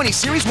 120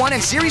 Series 1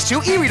 and Series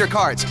 2 e-reader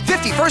cards.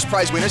 50 first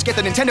prize winners get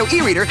the Nintendo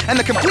e-reader and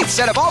the complete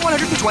set of all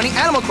 120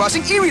 Animal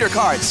Crossing e-reader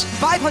cards.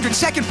 500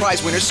 second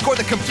prize winners score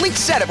the complete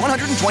set of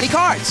 120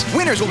 cards.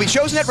 Winners will be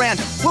chosen at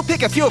random. We'll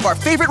pick a few of our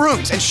favorite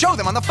rooms and show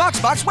them on the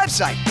FoxBox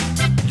website.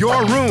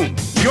 Your room,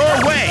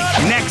 your way,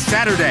 next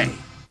Saturday.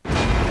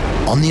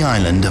 On the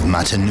island of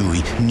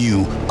Matanui,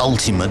 new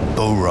ultimate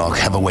Borok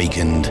have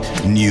awakened.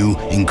 New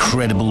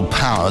incredible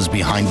powers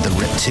behind the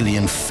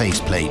reptilian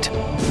faceplate.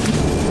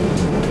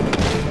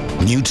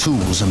 New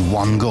tools and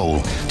one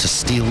goal: to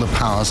steal the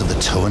powers of the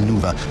Toa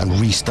Nuva and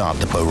restart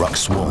the Borok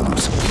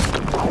swarms.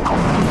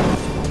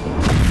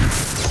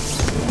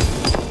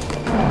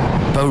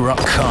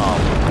 Borok Calm.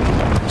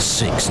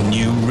 6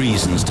 new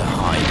reasons to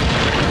hide.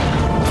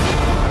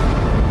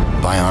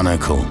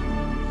 Bionicle.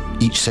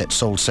 Each set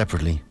sold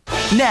separately.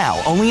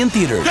 Now, only in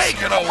theaters. Take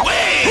it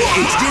away!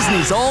 It's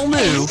Disney's all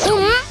new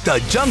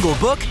The Jungle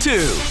Book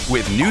 2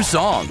 with new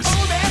songs,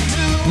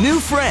 new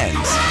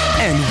friends,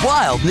 and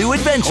wild new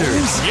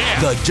adventures.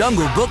 The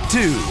Jungle Book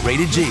 2,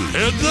 rated G.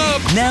 Heads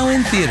up! Now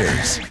in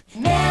theaters.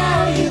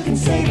 Now you can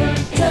savor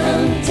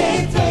tongue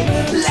taste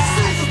flavors.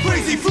 Super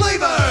crazy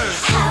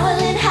flavors!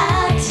 Howling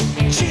hot,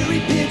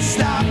 Cherry pit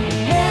stop.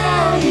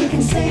 now you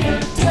can savor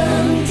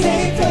tongue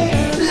taste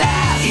flavors.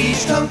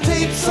 Each tongue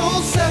tape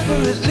sold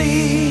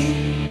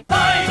separately.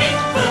 Biting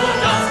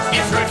Foodons,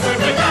 it's red food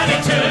with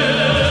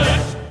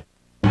attitude.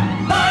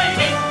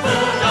 Biting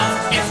Foodons,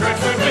 it's red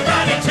food with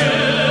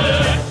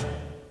attitude.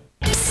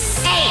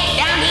 Hey,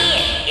 down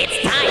here! It's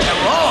time to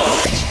roll!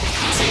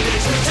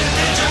 Teenage Mutant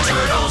Ninja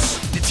Turtles!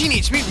 The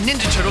Teenage Mutant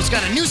Ninja Turtles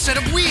got a new set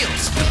of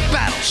wheels, the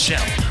Battle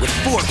Shell, with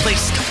 4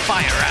 places to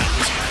fire out.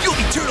 You'll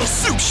be Turtle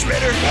Soup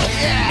Shredder!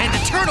 Yeah. And the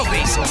turtle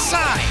base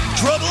inside.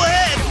 Trouble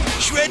ahead!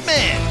 Shred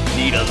Man!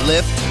 Need a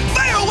lift?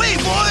 Fire away,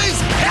 boys!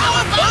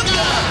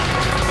 Cowabunga!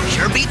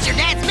 Sure beats your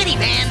dad's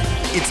minivan.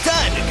 It's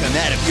time to come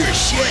out of your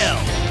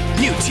shell!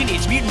 New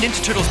Teenage Mutant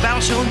Ninja Turtles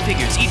Battle Shell and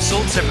figures, each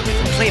sold separately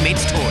from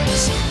Playmates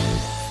Toys.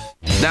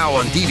 Now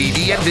on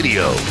DVD and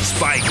video,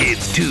 Spy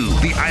Kids 2,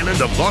 The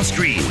Island of Lost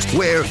Dreams,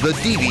 where the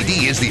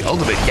DVD is the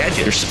ultimate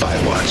gadget. Your spy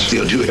watch.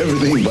 They'll do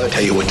everything but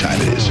tell you what time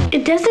it is.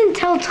 It doesn't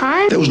tell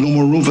time. There was no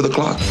more room for the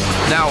clock.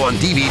 Now on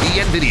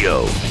DVD and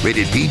video,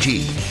 rated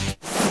PG.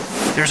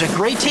 There's a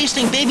great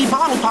tasting baby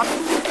bottle pop.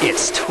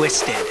 It's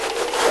twisted.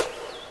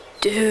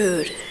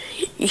 Dude,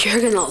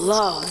 you're gonna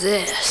love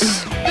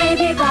this.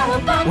 Baby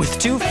bottle pop. With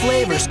 2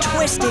 flavors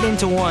twisted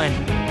into one.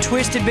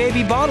 Twisted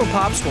Baby Bottle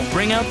Pops will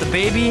bring out the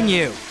baby in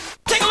you.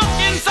 Take a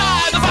look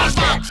inside the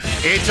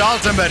FoxBox! It's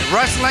ultimate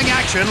wrestling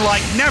action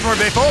like never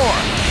before.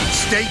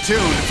 Stay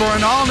tuned for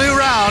an all-new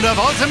round of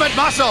Ultimate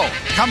Muscle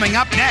coming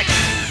up next.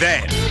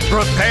 Then,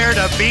 prepare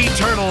to be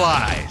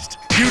turtleized.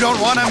 You don't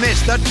want to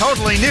miss the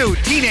totally new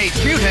Teenage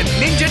Mutant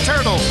Ninja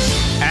Turtles.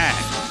 And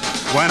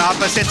when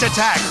opposites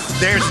attack,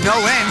 there's no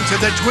end to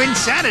the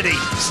twinsanity.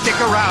 Stick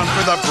around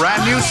for the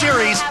brand new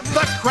series,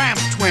 The Cramp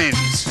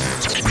Twins.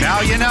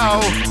 Now you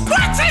know.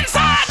 What's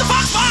inside the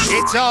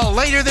FoxBox? It's all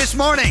later this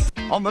morning.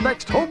 On the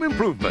next Home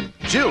Improvement,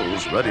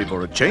 Jill's ready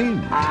for a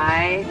change.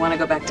 I want to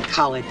go back to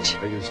college.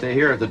 Are you going to stay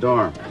here at the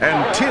dorm?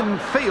 And Tim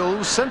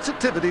fails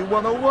Sensitivity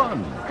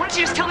 101. Why don't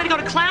you just tell me to go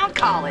to clown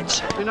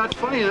college? You're not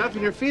funny enough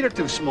and your feet are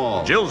too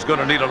small. Jill's going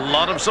to need a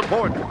lot of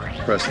support.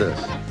 Press this.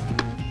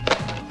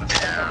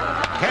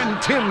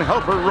 Can Tim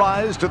help her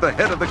rise to the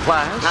head of the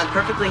class? I'm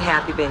perfectly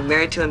happy being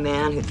married to a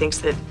man who thinks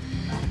that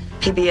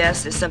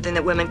PBS is something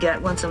that women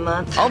get once a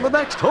month. On the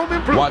next Home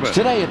Improvement. Watch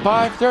today at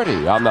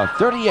 5:30 on the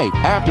 38th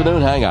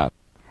Afternoon Hangout.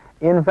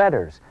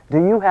 Inventors, do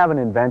you have an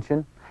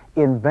invention?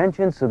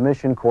 Invention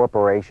Submission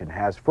Corporation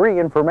has free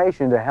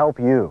information to help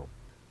you.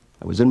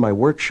 I was in my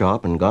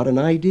workshop and got an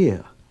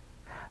idea.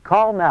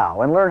 Call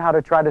now and learn how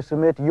to try to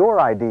submit your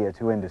idea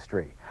to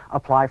industry.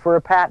 Apply for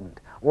a patent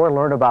or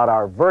learn about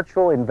our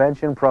virtual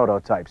invention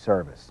prototype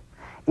service.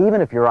 Even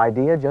if your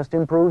idea just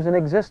improves an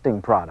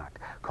existing product,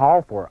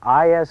 call for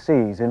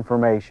ISC's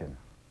information.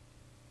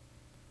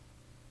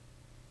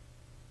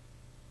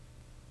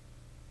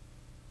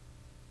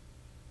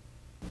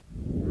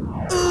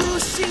 Ooh,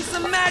 she's the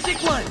magic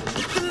one,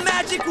 the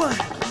magic one.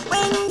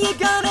 When you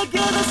gonna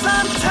give us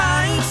some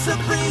time,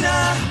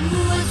 Sabrina?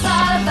 Ooh, it's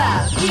all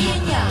about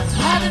being young,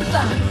 having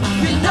fun.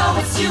 You know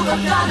it's you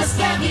we're gonna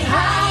stand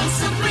behind,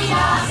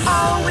 Sabrina.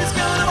 Always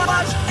gonna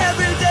watch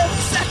every day,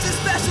 such a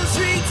special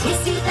treat.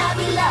 It's you that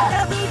we love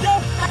every day,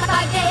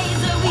 5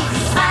 days a week.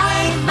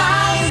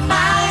 Mine,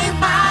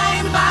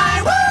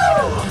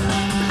 woo!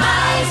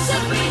 My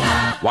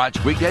Sabrina.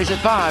 Watch weekdays at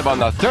 5 on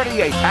the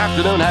 38th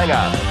Afternoon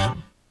Hangout.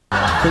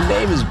 Her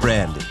name is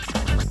Brandy.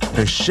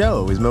 Her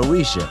show is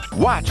Moesha.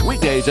 Watch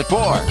weekdays at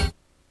 4.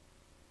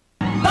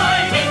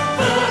 Biting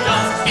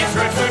Foodons, it's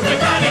red food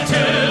with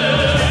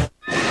attitude.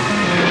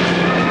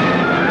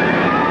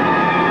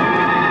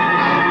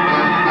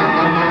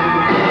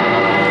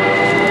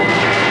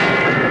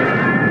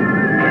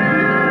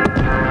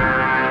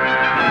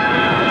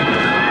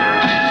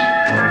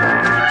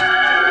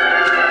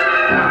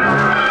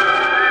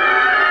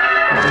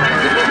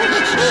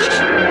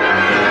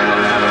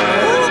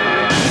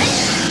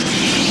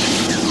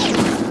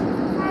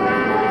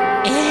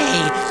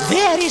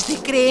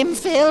 Cream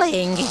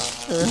filling.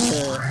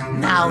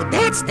 Now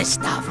that's the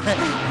stuff.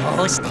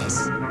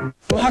 Hostess.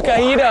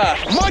 Wakaida.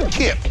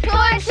 Mudkip.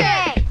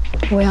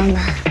 Torture.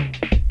 Wilmer.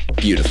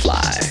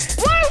 Beautifly.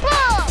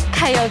 Whirlpool.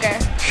 Kyogre.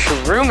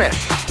 Shroomis.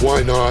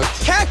 Why not?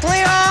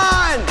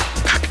 Cacleon.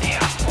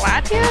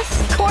 Latios.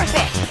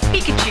 Corphish.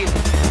 Pikachu.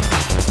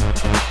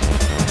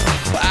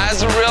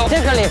 Azurill.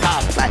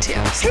 Jigglypuff.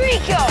 Latios.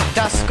 Suicune.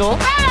 Duskull.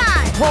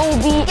 Redon.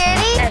 Volbeat.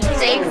 Kitty. And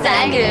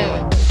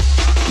Zigzagoon.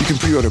 You can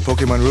pre-order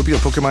Pokemon Ruby or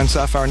Pokemon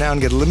Sapphire now and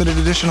get a limited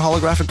edition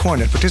holographic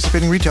coin at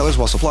participating retailers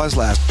while supplies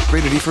last.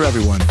 Rated E for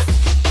everyone.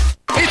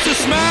 It's a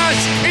smash!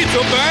 It's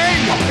a bang!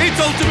 It's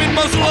Ultimate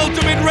Muscle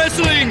Ultimate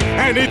Wrestling!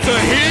 And it's a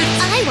hit!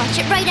 I watch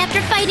it right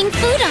after fighting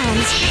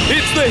Foodons.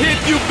 It's the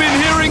hit you've been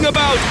hearing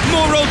about!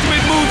 More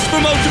Ultimate moves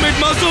from Ultimate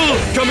Muscle!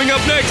 Coming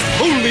up next,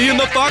 only in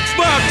the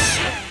FoxBox!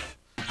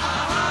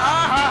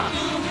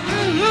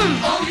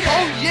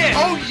 Oh yeah!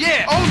 Oh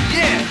yeah! Oh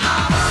yeah!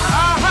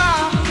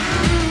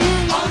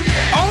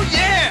 Oh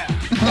yeah!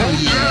 Oh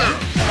yeah!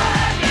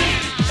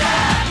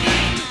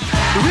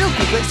 The real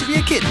good place to be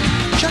a kid.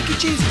 Chuck E.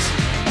 Cheese's.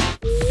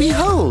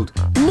 Behold,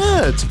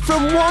 nerds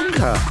from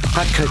Wonka.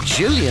 A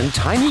cajillion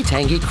tiny,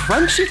 tangy,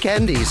 crunchy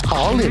candies,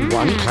 all in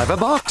one clever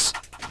box.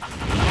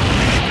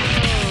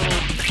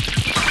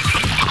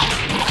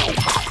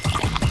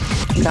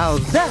 Now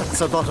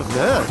that's a lot of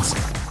nerds.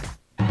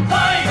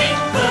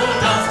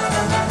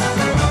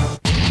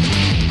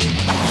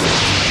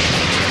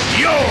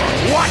 You're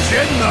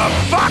watching the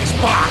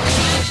FoxBox!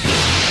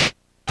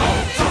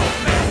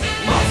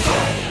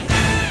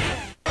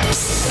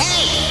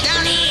 Hey,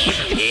 Donnie!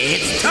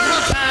 It's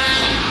turtle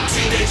time!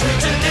 Teenage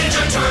Mutant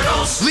Ninja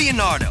Turtles!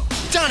 Leonardo,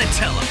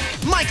 Donatello,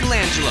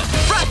 Michelangelo,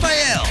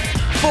 Raphael!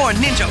 4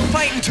 ninja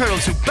fighting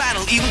turtles who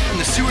battle evil from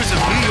the sewers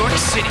of New York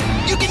City.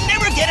 You can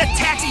never get a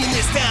taxi in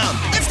this town.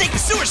 Let's take the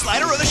sewer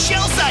slider or the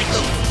shell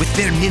cycle. With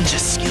their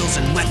ninja skills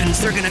and weapons,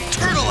 they're gonna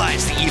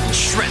turtleize the evil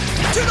Shredder.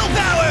 Turtle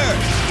power!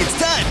 It's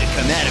time to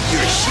come out of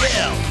your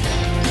shell.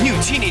 New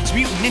Teenage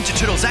Mutant Ninja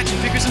Turtles action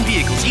figures and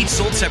vehicles, each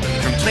sold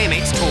separately from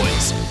Playmates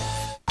Toys.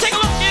 Take a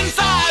look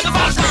inside the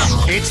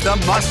FoxBox! It's the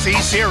must-see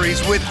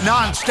series with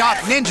non-stop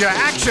ninja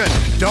action.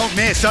 Don't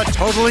miss a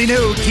totally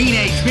new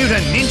Teenage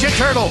Mutant Ninja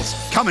Turtles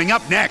coming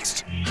up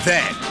next.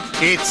 Then,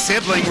 it's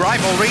sibling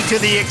rivalry to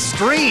the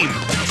extreme.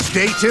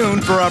 Stay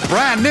tuned for a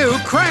brand new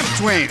Cramp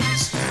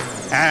twins.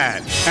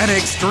 And an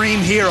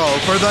extreme hero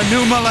for the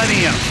new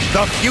millennium.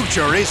 The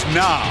future is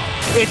now.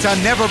 It's a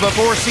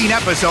never-before-seen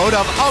episode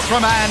of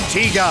Ultraman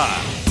Tiga.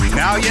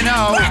 Now you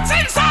know. What's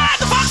inside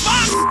the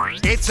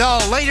FoxBox? It's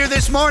all later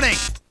this morning.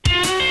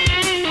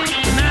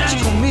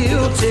 Magical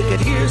meal ticket,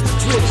 here's the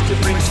twist.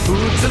 It brings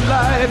food to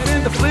life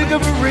in the flick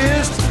of a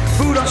wrist.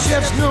 Food on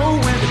chefs know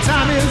when the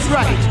time is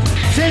right.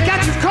 Take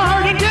out your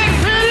card and get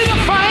ready to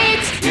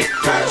fight. With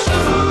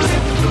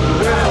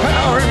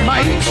power and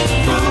might.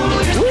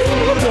 Ooh,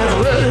 get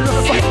ready to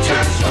fight.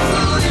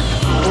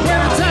 When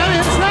the time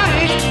is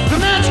right, the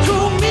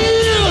magical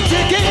meal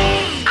ticket.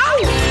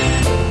 Ow!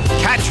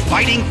 Catch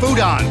Fighting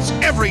Foodons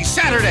every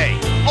Saturday,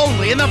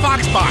 only in the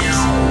FoxBox.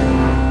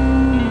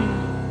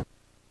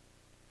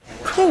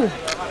 Cool.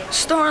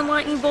 Star and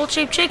lightning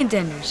bolt-shaped chicken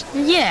tenders.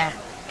 Yeah.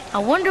 I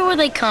wonder where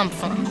they come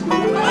from.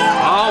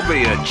 I'll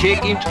be a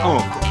chicken's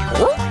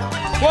uncle.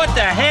 What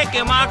the heck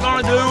am I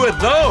gonna do with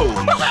those?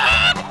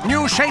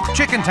 New shaped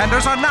chicken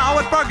tenders are now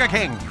at Burger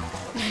King.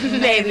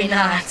 Maybe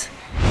not.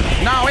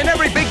 Now, in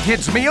every big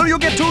kids meal, you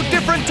get 2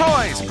 different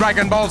toys.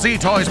 Dragon Ball Z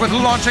toys with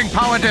launching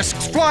power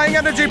discs, flying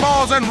energy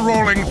balls, and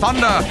rolling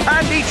thunder.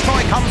 And each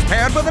toy comes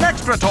paired with an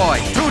extra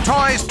toy. 2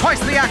 toys, twice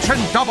the action,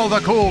 double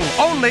the cool.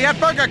 Only at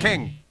Burger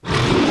King.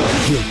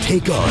 He'll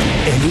take on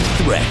any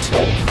threat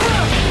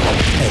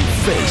and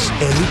face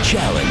any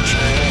challenge.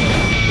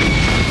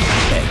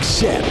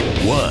 Except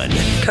one.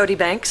 Cody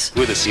Banks?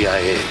 With the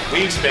CIA.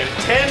 We've spent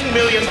 $10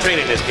 million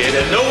training this kid,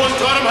 and no one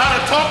taught him how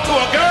to talk to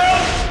a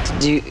girl?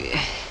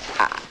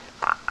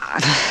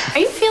 Are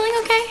you feeling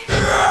okay?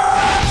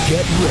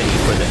 Get ready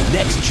for the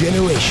next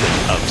generation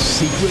of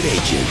secret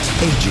agents.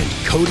 Agent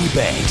Cody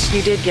Banks.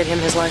 You did get him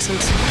his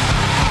license?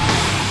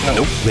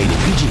 Nope. Rated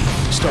PG.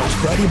 Starts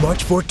Friday,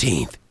 March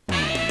 14th.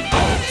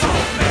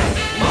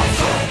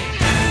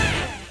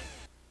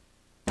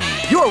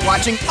 You're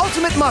watching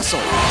Ultimate Muscle.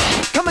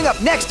 Coming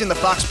up next in the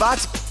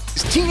FoxBox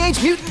is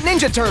Teenage Mutant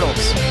Ninja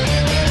Turtles.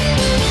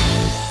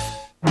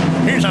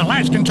 Here's our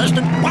last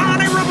contestant,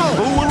 Bonnie Rebel.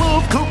 Oh, I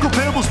love Cocoa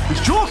Pebbles.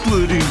 It's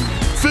chocolatey,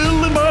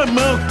 filling my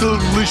mouth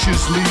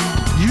deliciously.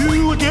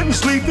 You are getting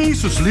sleepy,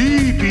 so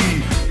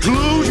sleepy.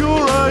 Close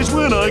your eyes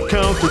when I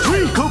count to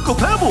 3 Cocoa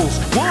Pebbles.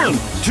 1,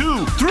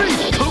 2,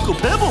 3 Cocoa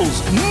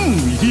Pebbles.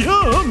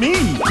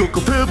 Yummy.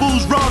 Cocoa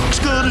Pebbles rocks,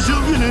 got a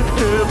zillion in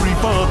every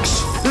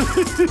box.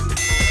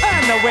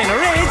 And the winner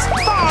is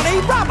Barney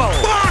Rubble!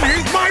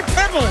 Barney, my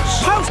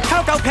pebbles! Post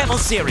Cocoa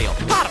Pebbles cereal,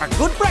 part of a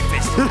good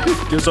breakfast.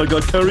 Guess I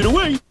got carried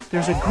away.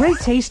 There's a great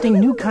tasting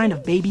new kind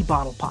of baby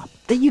bottle pop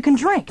that you can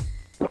drink.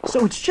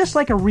 So it's just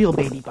like a real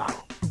baby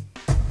bottle.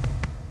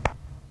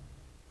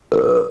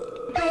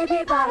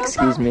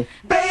 Excuse me.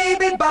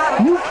 Baby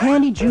bottle! New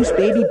candy juice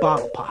baby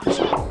bottle pops.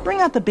 Bring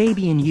out the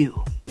baby in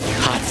you.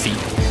 Hot feet.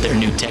 They're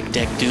new tech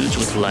deck dudes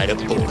with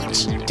light-up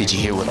boards. Did you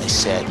hear what I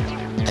said?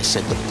 I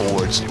said the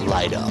boards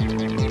light up.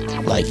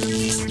 Like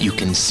you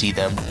can see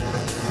them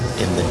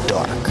in the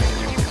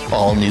dark.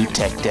 All new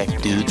tech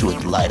deck dudes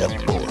with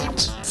light-up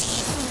boards.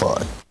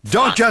 Fun.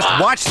 Don't just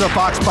watch the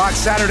FoxBox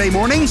Saturday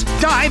mornings.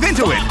 Dive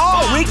into it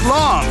all week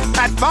long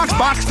at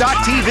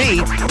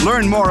FoxBox.tv.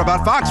 Learn more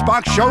about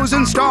FoxBox shows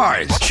and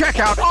stars. Check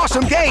out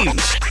awesome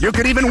games. You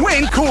could even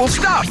win cool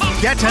stuff.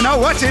 Get to know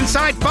what's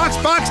inside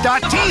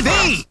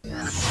FoxBox.tv.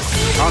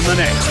 On the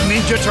next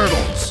Ninja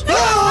Turtles.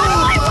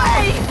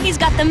 He's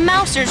got the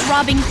Mousers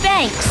robbing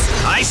banks.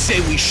 I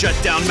say we shut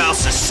down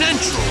Mouser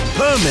Central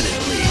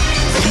permanently.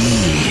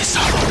 These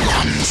are the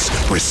ones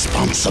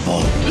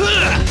responsible.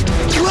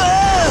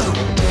 Whoa!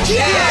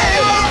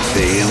 Yeah!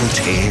 They'll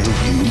tear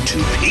you to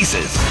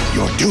pieces.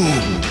 You're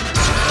doomed.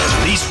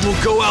 At least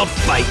we'll go out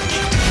fighting.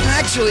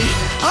 Actually,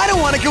 I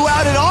don't want to go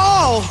out at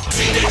all.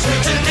 Teenage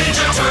Mutant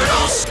Ninja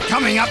Turtles.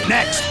 Coming up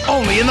next,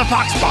 only in the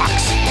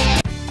FoxBox.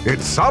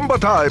 It's Samba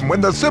time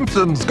when the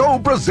Simpsons go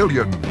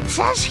Brazilian.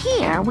 Says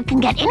here we can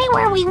get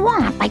anywhere we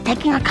want by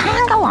taking a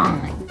Congo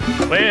on.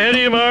 Way ahead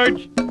of you,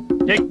 Marge.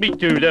 Take me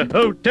to the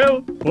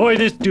hotel. Boy,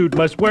 this dude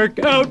must work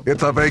out.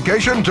 It's a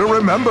vacation to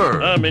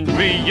remember. I'm in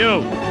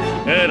Rio,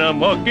 and I'm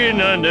walking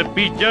on the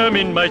beach. I'm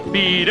in my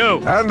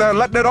Speedo. And they're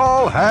letting it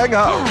all hang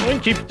out. One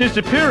keeps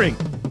disappearing.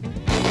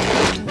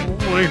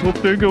 I hope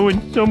they're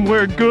going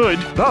somewhere good.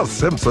 The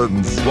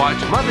Simpsons. Watch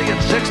Monday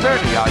at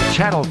 6:30 on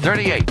Channel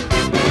 38.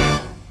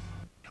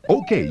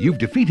 Okay, you've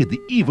defeated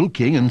the evil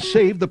king and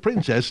saved the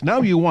princess.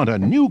 Now you want a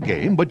new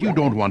game, but you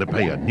don't want to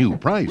pay a new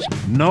price.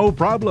 No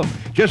problem.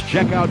 Just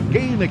check out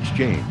Game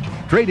Exchange.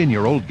 Trade in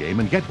your old game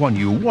and get one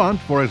you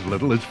want for as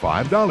little as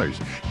 $5.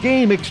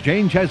 Game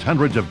Exchange has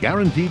hundreds of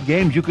guaranteed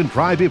games you can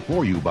try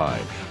before you buy.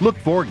 Look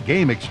for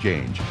Game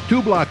Exchange,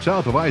 2 blocks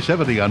south of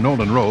I-70 on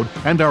Nolan Road,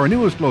 and our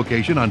newest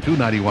location on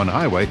 291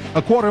 Highway,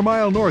 a quarter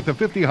mile north of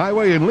 50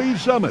 Highway in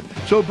Lee's Summit.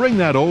 So bring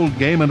that old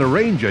game and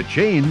arrange a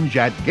change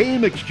at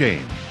Game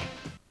Exchange.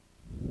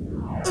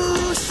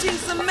 Ooh,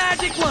 she's the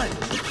magic one,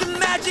 the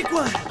magic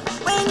one.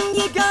 When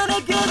you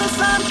gonna give us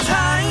some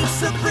time,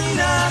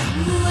 Sabrina?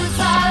 Ooh, it's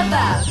all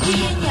about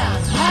being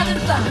young, having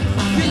fun.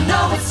 You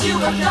know it's you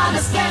we're gonna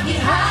stand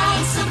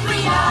behind,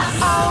 Sabrina.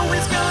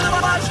 Always gonna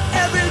watch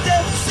every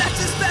day, such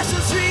a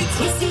special treat.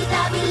 You see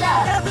that we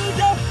love every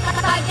day,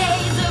 5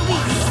 days a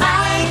week.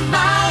 Mine,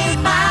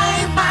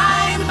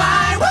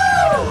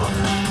 woo!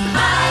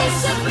 My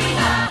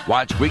Sabrina.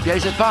 Watch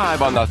weekdays at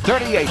 5 on the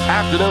 38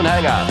 Afternoon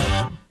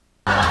Hangout.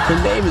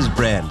 Her name is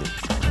Brandy.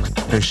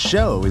 Her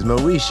show is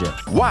Moesha.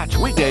 Watch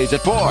weekdays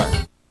at 4.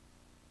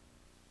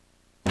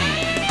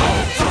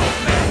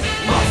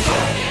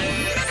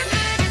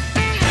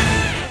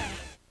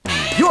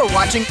 You're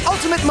watching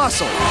Ultimate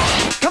Muscle.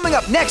 Coming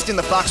up next in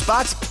the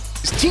FoxBox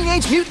is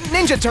Teenage Mutant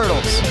Ninja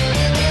Turtles.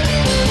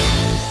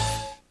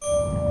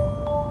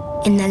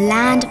 In the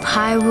land of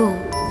Hyrule,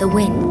 the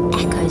wind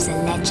echoes a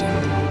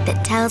legend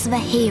that tells of a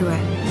hero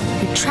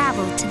who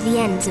traveled to the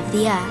ends of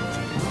the earth,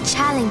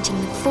 challenging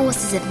the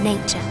forces of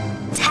nature,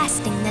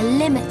 testing the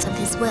limits of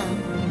his will,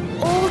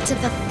 all to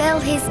fulfill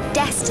his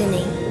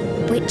destiny,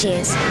 which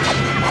is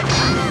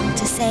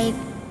to save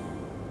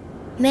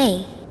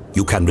me.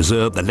 You can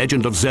reserve The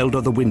Legend of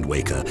Zelda The Wind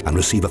Waker and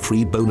receive a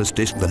free bonus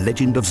disc, The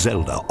Legend of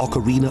Zelda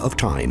Ocarina of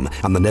Time,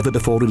 and the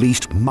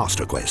never-before-released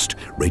Master Quest,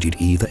 rated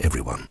E for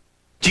everyone.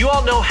 Do you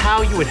all know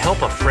how you would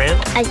help a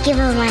friend? I'd give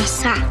him my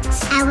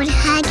socks. I would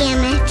hug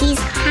him if he's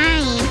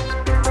crying.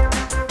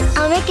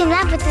 I'll make him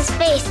laugh with his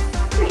face.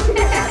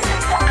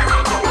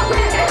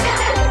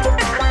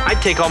 I'd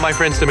take all my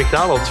friends to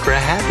McDonald's for a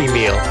Happy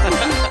Meal.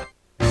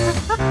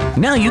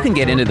 Now you can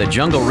get into the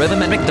jungle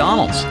rhythm at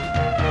McDonald's.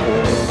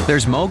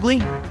 There's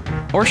Mowgli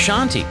or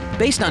Shanti,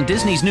 based on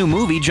Disney's new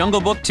movie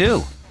Jungle Book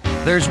 2.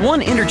 There's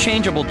one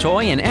interchangeable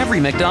toy in every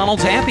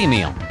McDonald's Happy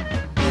Meal.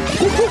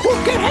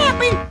 Get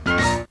happy!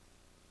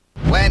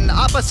 When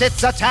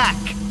opposites attack.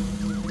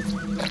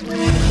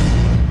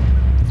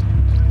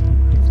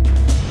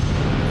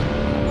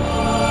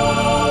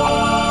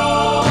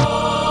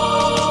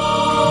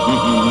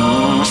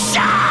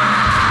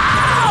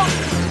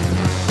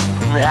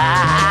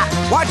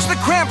 Watch the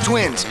Cramp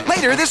twins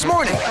later this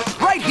morning,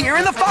 right here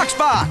in the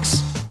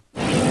FoxBox.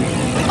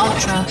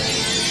 Ultra.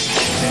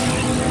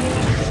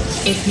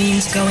 It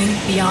means going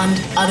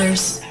beyond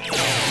others.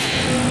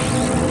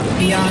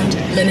 Beyond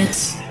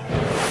limits.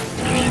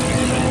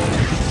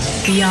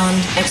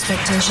 Beyond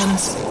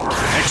expectations.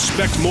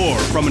 Expect more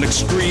from an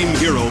extreme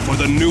hero for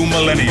the new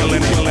millennium.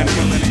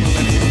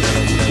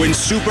 When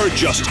super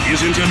just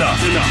isn't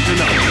enough,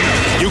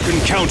 you can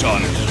count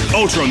on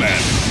Ultraman.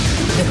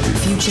 The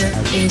future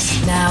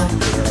is now.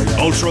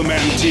 Ultraman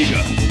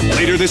Tiga.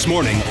 Later this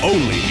morning,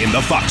 only in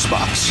the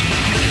FoxBox.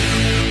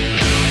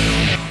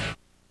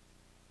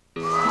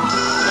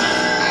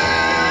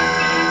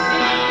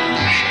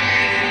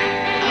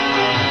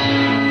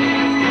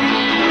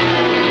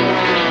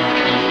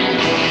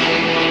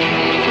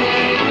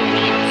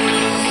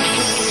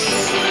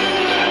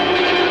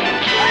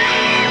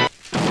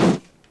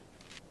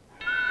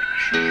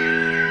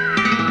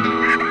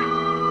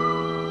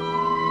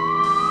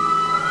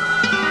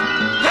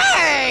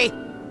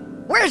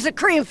 Where's the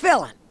cream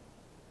filling?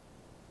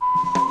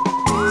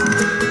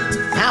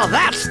 Now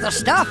that's the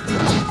stuff.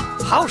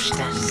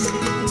 Hostess.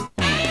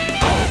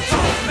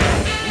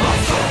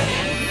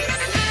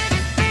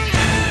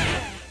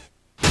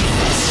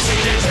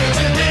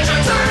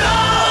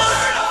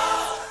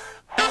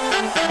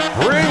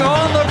 Bring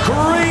on the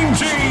cream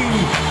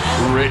team!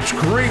 Rich,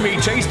 creamy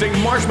tasting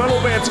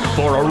marshmallow bits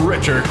for a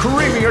richer,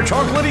 creamier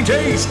chocolatey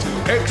taste.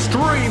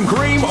 Extreme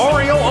Cream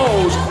Oreo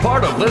O's,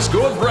 part of this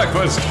good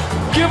breakfast.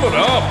 Give it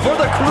up for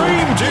the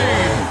Cream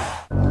Team.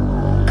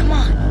 Come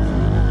on.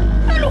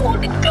 I don't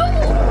want to go.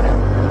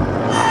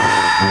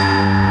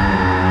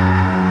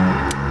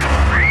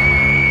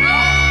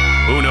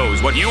 Who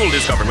knows what you'll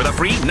discover with a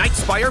free Night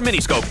Spire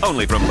Miniscope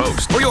only from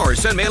Post. For yours,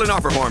 send mail an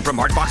offer form from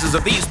heart boxes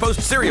of these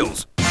Post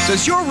cereals.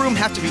 Does your room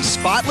have to be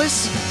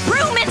spotless?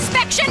 Room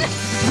inspection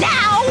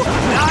now!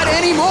 Not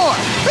anymore!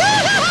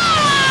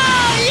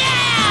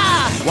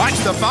 Watch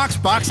the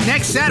FoxBox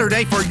next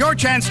Saturday for your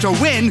chance to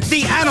win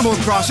the Animal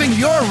Crossing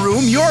Your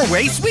Room, Your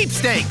Way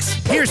sweepstakes.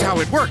 Here's how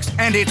it works,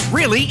 and it's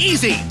really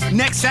easy.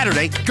 Next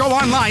Saturday, go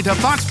online to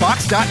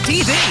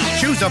foxbox.tv.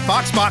 Choose a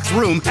FoxBox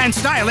room and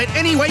style it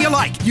any way you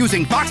like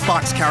using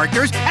FoxBox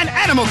characters and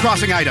Animal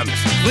Crossing items.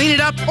 Clean it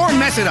up or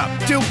mess it up.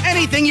 Do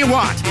anything you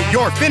want.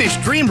 Your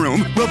finished dream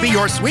room will be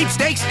your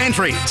sweepstakes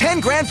entry. 10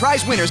 grand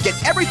prize winners get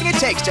everything it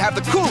takes to have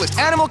the coolest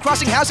Animal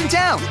Crossing house in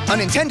town. A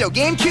Nintendo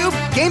GameCube,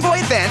 Game Boy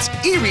Advance,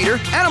 e-reader,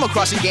 Animal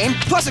Crossing game,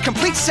 plus a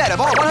complete set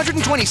of all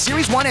 120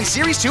 Series 1 and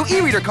Series 2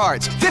 e-reader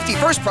cards. 50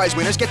 first prize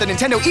winners get the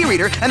Nintendo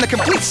e-reader and the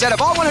complete set of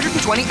all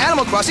 120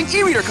 Animal Crossing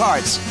e-reader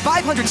cards.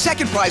 500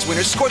 second prize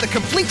winners score the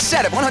complete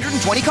set of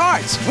 120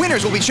 cards.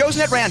 Winners will be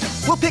chosen at random.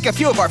 We'll pick a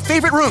few of our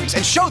favorite rooms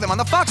and show them on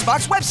the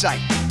FoxBox website.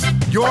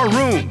 Your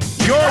room,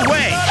 your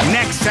way,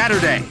 next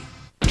Saturday.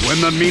 When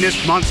the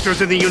meanest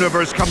monsters in the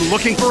universe come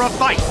looking for a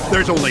fight,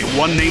 there's only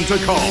one name to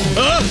call.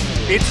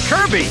 It's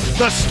Kirby,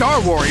 the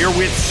Star Warrior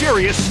with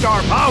serious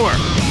star power.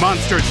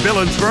 Monsters,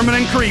 villains, vermin,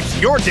 and creeps,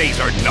 your days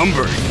are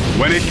numbered.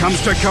 When it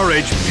comes to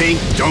courage, Pink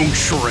don't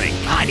shrink.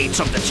 I need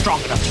something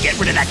strong enough to get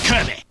rid of that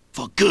Kirby.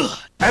 For good.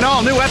 An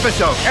all-new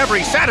episode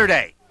every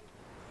Saturday.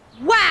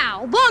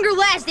 Wow, longer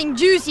lasting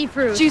juicy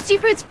fruit. Juicy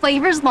fruit's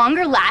flavors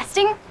longer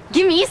lasting?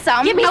 Give me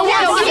some. Give me some.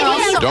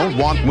 Don't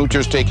want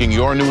moochers taking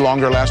your new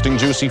longer-lasting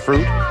juicy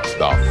fruit?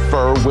 The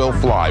fur will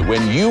fly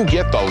when you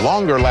get the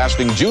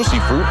longer-lasting juicy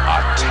fruit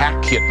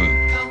Attack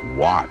Kitten.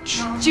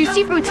 Watch.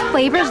 Juicy fruit's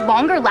flavors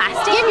longer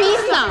lasting? Give me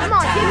some. Come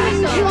on, give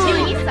me some. Give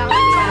me some.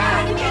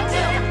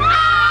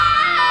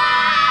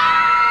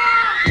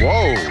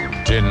 Whoa,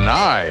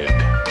 denied.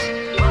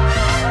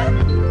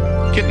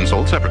 Kitten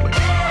sold separately.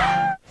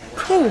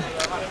 Cool.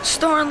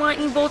 Star and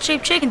lightning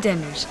bolt-shaped chicken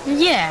tenders.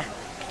 Yeah.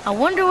 I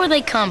wonder where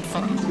they come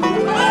from.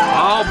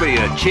 I'll be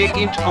a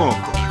chicken's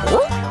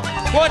uncle.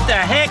 What the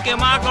heck am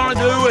I gonna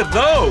do with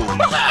those?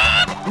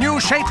 New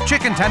shaped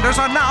chicken tenders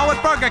are now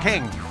at Burger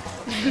King.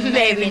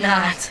 Maybe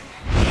not.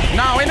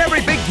 Now in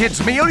every big kids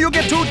meal you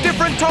get 2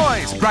 different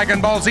toys. Dragon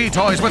Ball Z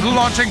toys with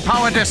launching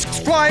power discs,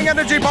 flying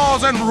energy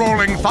balls, and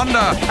rolling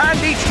thunder. And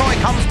each toy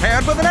comes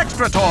paired with an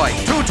extra toy.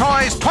 2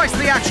 toys, twice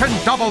the action,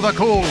 double the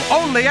cool.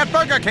 Only at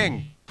Burger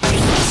King. 1,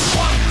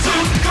 2,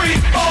 3,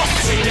 4.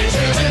 Teenage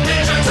Mutant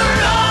Ninja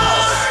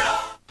Turtles!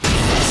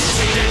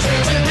 Teenage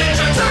Mutant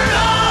Ninja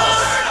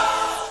Turtles!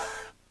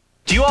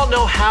 Do you all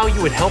know how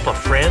you would help a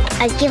friend?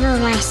 I'd give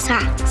him my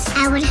socks.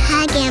 I would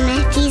hug him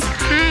if he's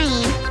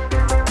crying.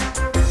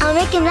 I'll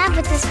make him laugh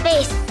with his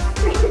face.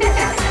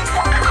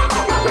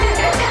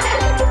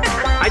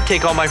 I'd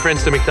take all my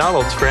friends to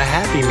McDonald's for a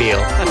Happy Meal.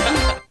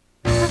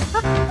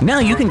 Now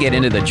you can get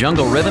into the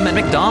jungle rhythm at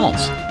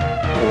McDonald's.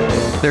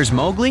 There's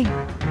Mowgli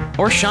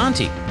or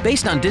Shanti,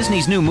 based on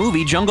Disney's new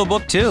movie Jungle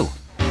Book 2.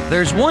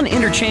 There's one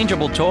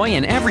interchangeable toy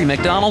in every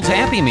McDonald's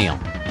Happy Meal.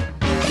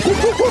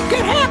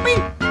 Get happy!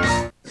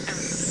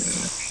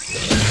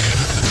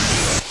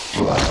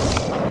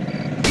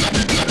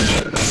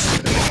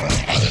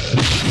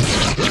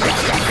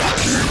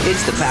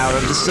 It's the power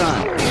of the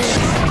sun.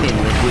 In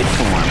liquid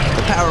form.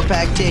 The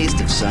power-packed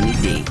taste of Sunny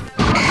D.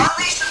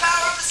 Unleash the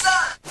power of the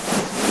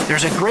sun!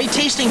 There's a great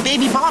tasting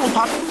baby bottle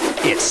pop.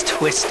 It's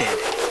twisted.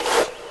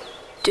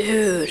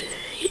 Dude,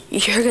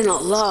 you're gonna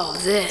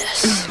love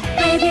this.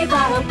 Baby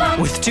bottle pop.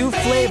 With 2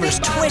 flavors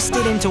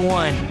twisted into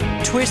one.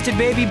 Twisted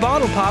Baby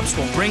Bottle Pops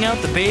will bring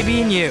out the baby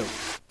in you.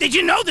 Did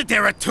you know that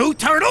there are 2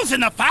 turtles in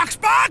the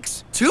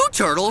FoxBox? 2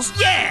 turtles?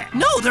 Yeah.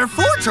 No, there are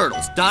 4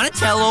 turtles.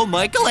 Donatello,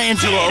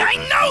 Michelangelo. And I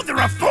know there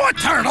are 4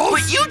 turtles.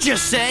 But you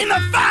just said... In the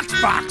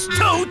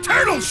FoxBox, 2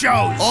 turtle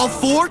shows. All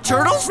 4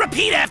 turtles?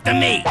 Repeat after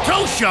me.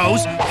 2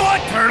 shows, 4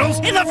 turtles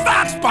in the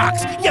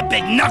FoxBox, you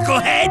big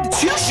knucklehead.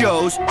 2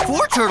 shows,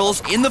 4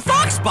 turtles in the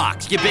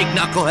FoxBox, you big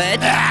knucklehead.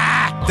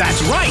 Ah,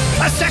 that's right.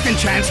 A second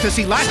chance to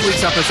see last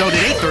week's episode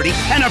at 8:30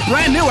 and a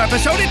brand new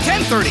episode at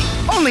 10:30.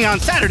 Only on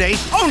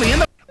Saturdays, only in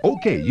the...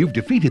 Okay, you've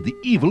defeated the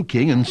evil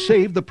king and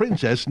saved the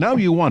princess. Now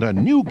you want a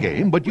new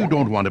game, but you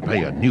don't want to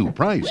pay a new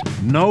price.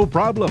 No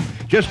problem.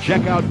 Just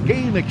check out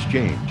Game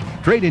Exchange.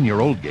 Trade in your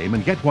old game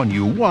and get one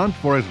you want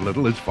for as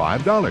little as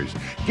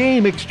 $5.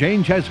 Game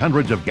Exchange has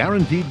hundreds of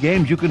guaranteed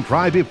games you can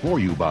try before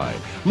you buy.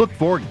 Look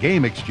for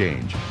Game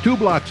Exchange, 2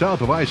 blocks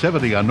south of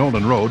I-70 on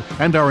Nolan Road,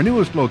 and our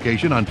newest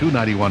location on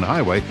 291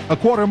 Highway, a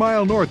quarter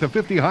mile north of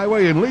 50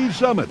 Highway in Lee's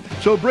Summit.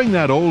 So bring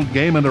that old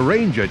game and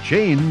arrange a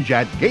change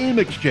at Game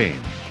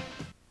Exchange.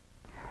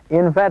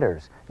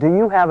 Inventors, do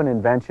you have an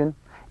invention?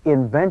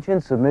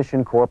 Invention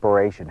Submission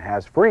Corporation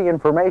has free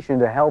information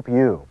to help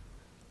you.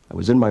 I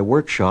was in my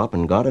workshop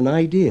and got an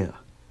idea.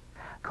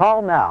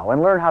 Call now and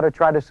learn how to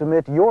try to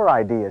submit your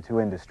idea to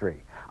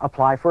industry,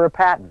 apply for a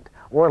patent,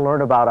 or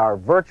learn about our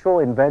virtual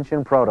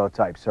invention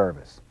prototype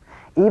service.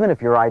 Even if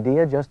your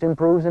idea just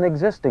improves an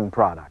existing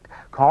product,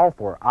 call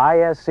for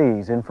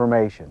ISC's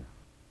information.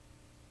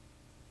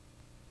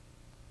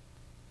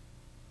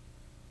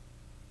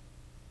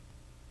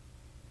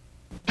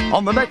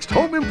 On the next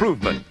home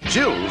improvement,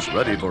 Jill's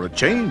ready for a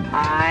change.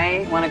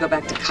 I want to go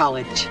back to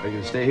college. You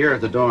can stay here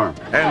at the dorm.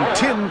 And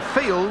Tim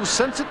fails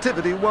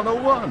Sensitivity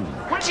 101.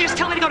 Why don't you just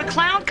tell me to go to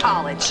clown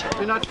college?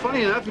 You're not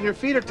funny enough and your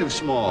feet are too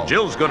small.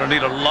 Jill's gonna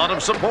need a lot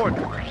of support.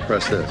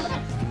 Press this.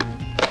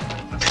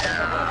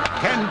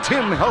 Can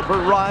Tim help her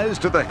rise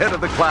to the head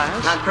of the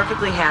class? I'm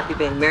perfectly happy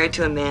being married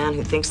to a man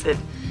who thinks that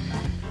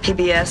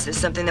PBS is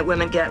something that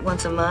women get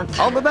once a month.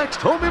 On the next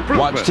home improvement.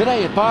 Watch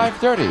today at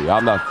 5:30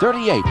 on the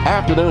 38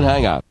 Afternoon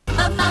Hangout.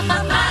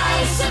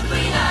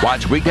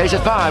 Watch weekdays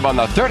at 5 on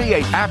the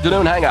 38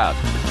 Afternoon Hangout.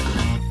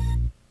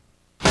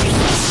 1,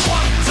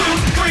 2,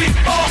 3,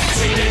 4,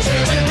 Teenage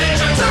Mutant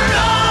Ninja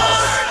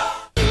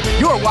Turtles!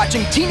 You're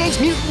watching Teenage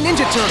Mutant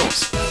Ninja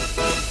Turtles.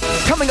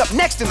 Coming up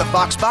next in the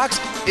FoxBox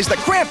is the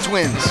Cramp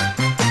Twins.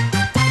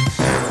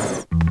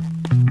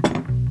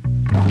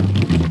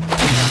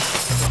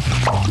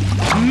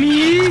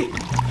 Me?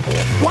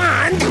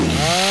 Want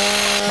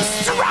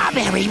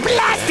strawberry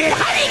blasted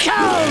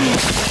honeycomb!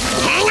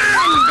 Hang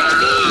on,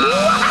 baby!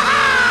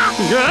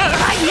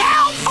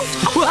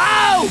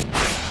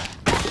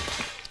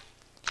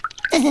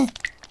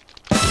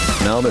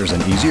 Now there's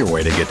an easier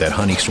way to get that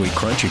honey sweet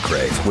crunchy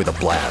crave with a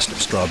blast of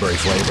strawberry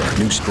flavor.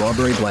 New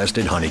strawberry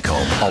blasted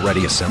honeycomb,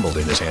 already assembled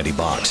in this handy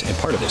box and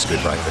part of this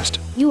good breakfast.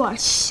 You are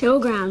so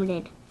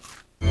grounded.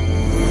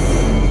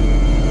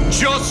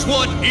 Just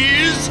what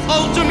is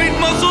Ultimate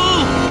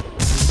Muscle?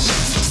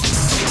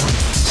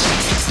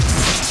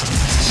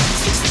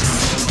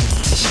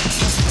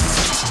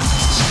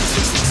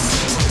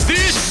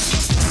 This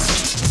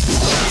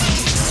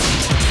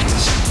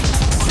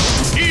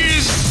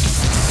is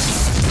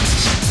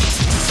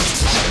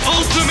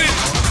Ultimate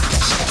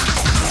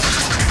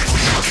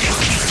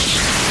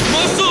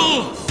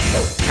Muscle!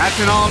 Catch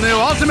an all-new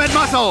Ultimate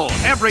Muscle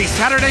every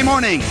Saturday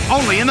morning,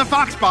 only in the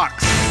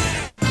FoxBox.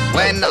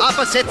 When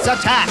opposites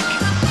attack.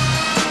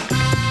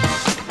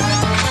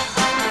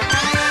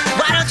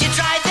 Why don't you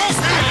try this?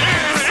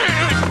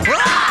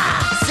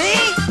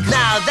 See?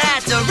 Now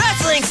that's a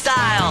wrestling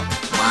style.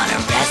 Wanna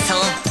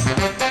wrestle?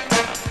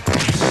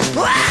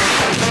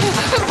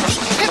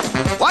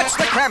 Watch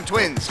the Cramp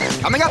Twins.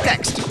 Coming up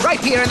next, right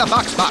here in the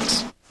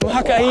FoxBox.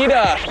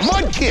 Wakaida.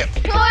 Mudkip.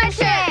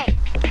 Torture!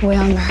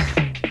 Wilmer.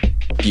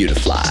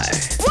 Beautifly.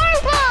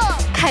 Whirlpool!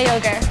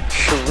 Kyogre.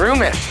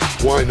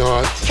 Shroomish. Why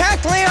not?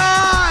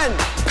 Cathleon!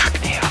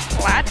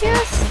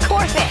 Latias.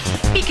 Corphish!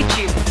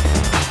 Pikachu.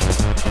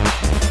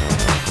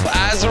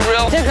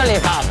 Azurill.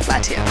 Jigglypuff.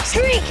 Latias.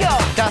 Trico!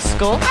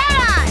 Duskull.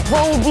 Aron!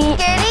 Volby.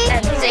 Kitty!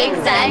 And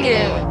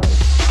Zigzagoon.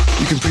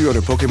 You can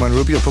pre-order Pokemon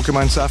Ruby or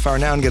Pokemon Sapphire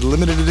now and get a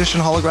limited edition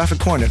holographic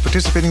coin at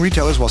participating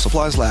retailers while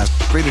supplies last.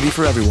 Rated E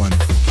for everyone.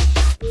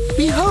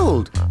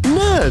 Behold,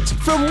 nerds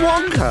from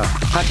Wonka.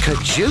 A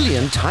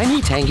cajillion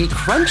tiny, tangy,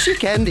 crunchy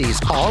candies,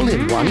 all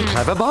in one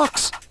clever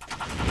box.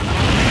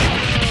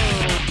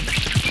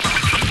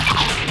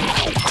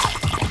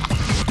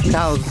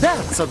 Now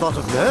that's a lot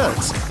of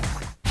nerds.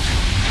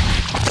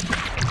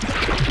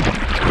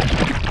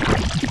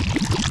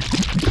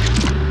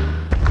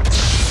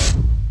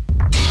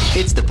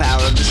 It's the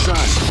power of the sun.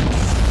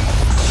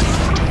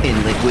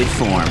 In liquid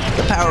form,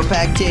 the power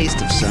pack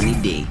taste of Sunny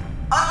D.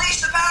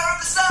 Unleash the power of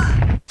the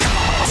sun!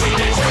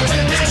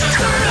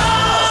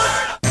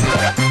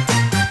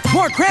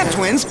 More Cramp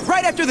Twins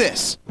right after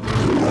this.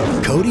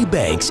 Cody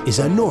Banks is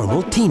a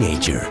normal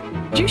teenager.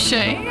 Did you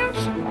shave?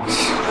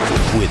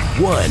 With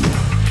one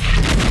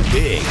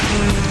big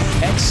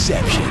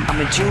exception.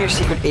 I'm a junior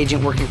secret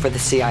agent working for the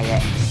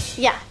CIA.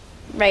 Yeah,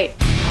 right.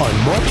 On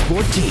March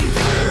 14th,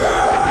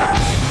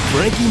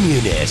 Frankie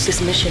Muniz.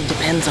 This mission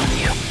depends on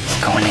you.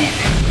 Going in.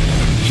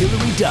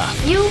 Hillary Duff.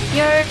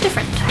 You're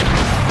different.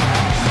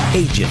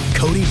 Agent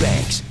Cody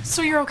Banks.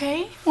 So you're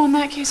okay? Well, in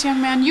that case,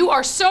 young man, you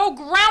are so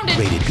grounded.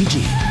 Rated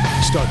PG.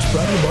 Starts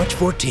Friday, March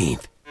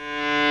 14th.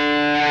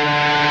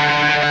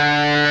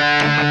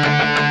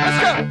 Let's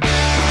go!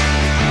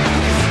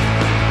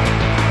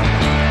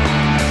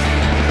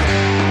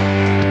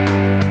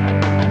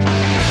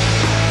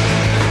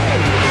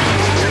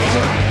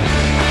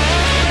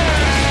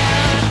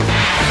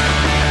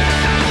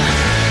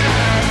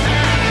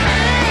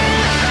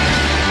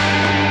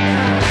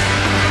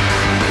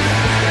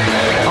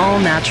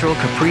 All-natural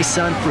Capri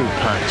Sun Fruit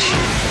Punch.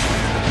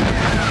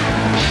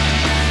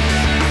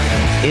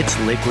 It's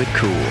liquid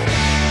cool.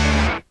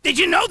 Did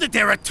you know that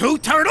there are 2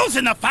 turtles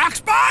in the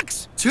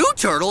FoxBox? 2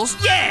 turtles?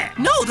 Yeah.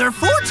 No, there are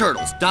 4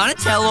 turtles.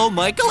 Donatello,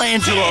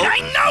 Michelangelo. And I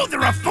know there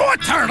are 4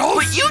 turtles.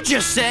 But you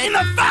just said... In the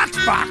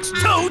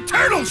FoxBox, 2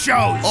 turtle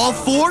shows. All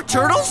 4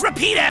 turtles?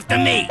 Repeat after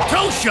me.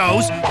 2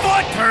 shows,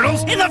 4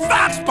 turtles in the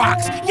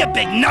FoxBox, you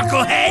big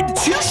knucklehead.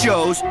 2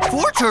 shows,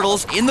 4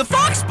 turtles in the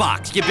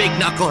FoxBox, you big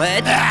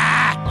knucklehead.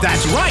 Ah,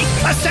 that's right.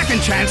 A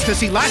second chance to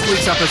see last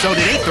week's episode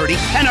at 8:30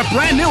 and a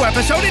brand new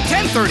episode at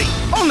 10:30.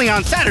 Only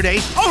on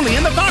Saturdays, only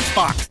in the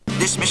FoxBox.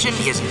 This mission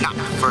is not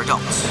for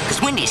adults,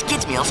 because Wendy's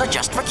Kids Meals are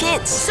just for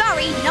kids.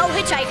 Sorry, no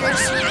hitchhikers.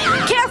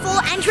 Careful,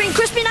 entering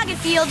Crispy Nugget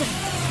Field.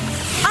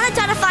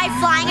 Unidentified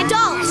flying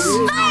adults.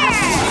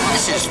 Fire!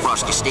 This is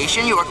Frosty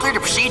Station. You are clear to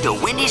proceed to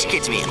Wendy's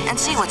Kids Meal and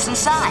see what's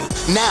inside.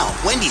 Now,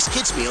 Wendy's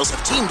Kids Meals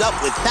have teamed up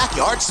with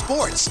Backyard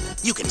Sports.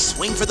 You can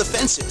swing for the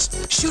fences,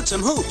 shoot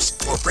some hoops,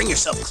 or bring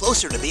yourself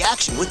closer to the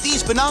action with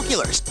these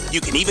binoculars.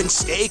 You can even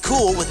stay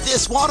cool with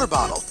this water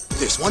bottle.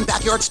 There's 1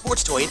 Backyard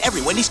Sports toy in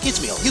every Wendy's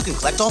Kids Meal. You can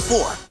collect all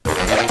 4.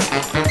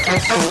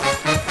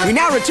 We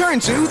now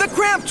return to the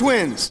Cramp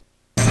Twins.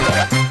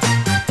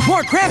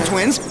 More Cramp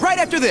Twins right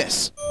after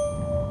this.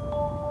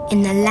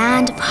 In the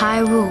land of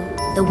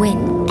Hyrule, the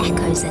wind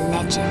echoes a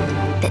legend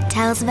that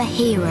tells of a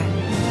hero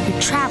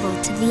who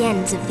traveled to the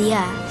ends of the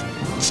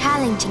earth,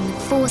 challenging the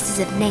forces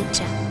of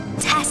nature,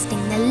 testing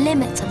the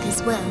limits of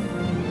his will,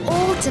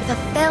 all to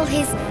fulfill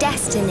his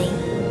destiny,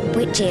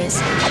 which is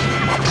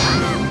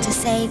to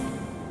save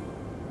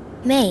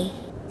me.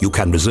 You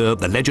can reserve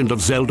The Legend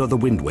of Zelda The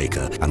Wind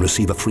Waker and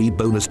receive a free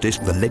bonus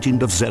disc, The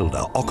Legend of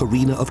Zelda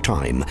Ocarina of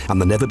Time, and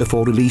the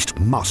never-before-released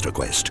Master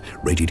Quest,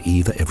 rated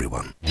E for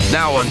everyone.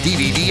 Now on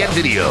DVD and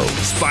video,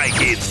 Spy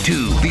Kids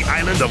 2, The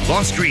Island of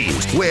Lost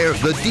Dreams, where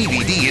the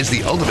DVD is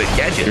the ultimate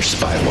gadget. Your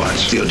spy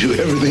watch. They'll do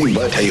everything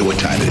but tell you what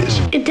time it is.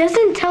 It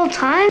doesn't tell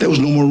time. There was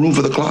no more room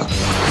for the clock.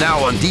 Now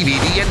on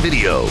DVD and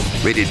video,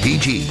 rated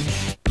PG.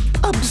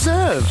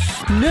 Observe,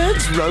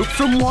 Nerd's rope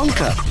from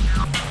Wonka.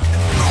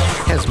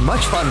 As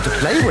much fun to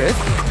play with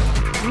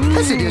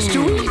as it is to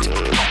eat.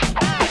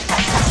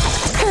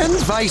 And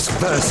vice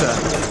versa.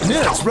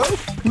 Nerds rope,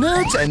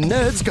 nerds and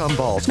nerds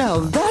gumballs. Now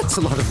that's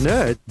a lot of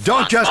nerd.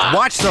 Don't just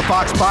watch the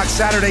FoxBox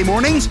Saturday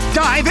mornings.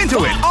 Dive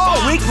into it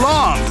all week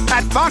long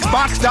at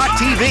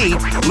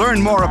FoxBox.tv. Learn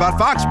more about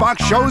FoxBox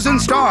shows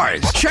and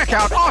stars. Check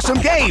out awesome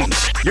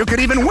games. You could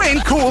even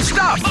win cool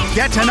stuff.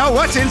 Get to know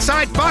what's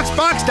inside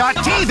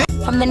FoxBox.tv.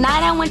 From the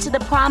night I went to the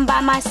prom by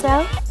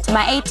myself to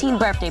my 18th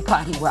birthday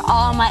party where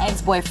all my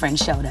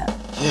ex-boyfriends showed up.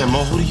 Yeah,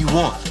 Mo, who do you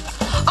want?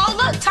 Oh,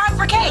 look, time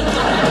for cake.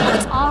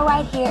 It's all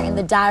right here in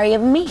the diary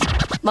of me,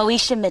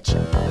 Moesha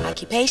Mitchell.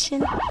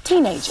 Occupation,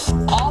 teenager.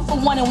 All for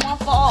one and one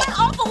for all. And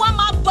all for one,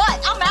 my butt.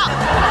 I'm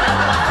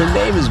out. Her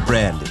name is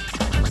Brandy.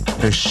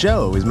 Her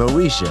show is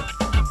Moesha.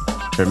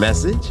 Her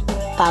message?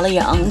 Follow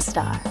your own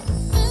star.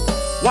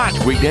 Watch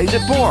weekdays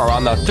at 4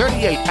 on the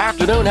 38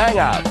 Afternoon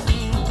Hangout.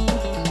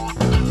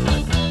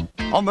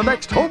 On the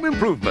next Home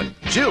Improvement,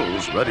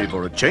 Jill's ready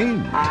for a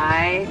change.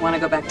 I want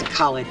to go back to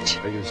college.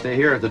 You can stay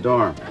here at the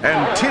dorm.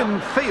 And Tim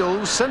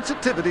fails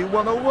Sensitivity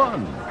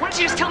 101. Why don't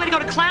you just tell me to go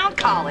to clown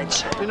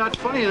college? You're not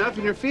funny enough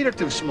and your feet are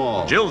too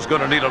small. Jill's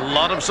gonna need a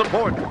lot of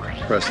support.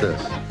 Press this.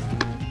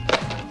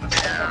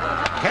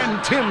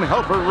 Can Tim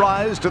help her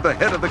rise to the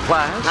head of the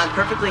class? I'm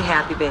perfectly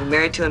happy being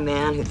married to a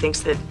man who thinks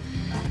that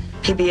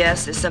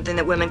PBS is something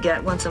that women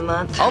get once a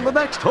month. On the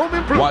next Home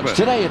Improvement. Watch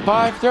today at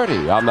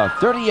 5:30 on the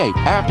 38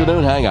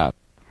 Afternoon Hangout.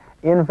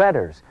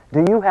 Inventors,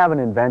 do you have an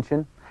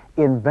invention?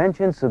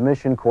 Invention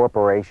Submission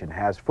Corporation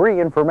has free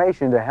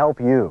information to help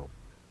you.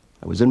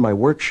 I was in my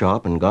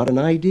workshop and got an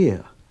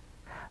idea.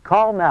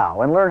 Call now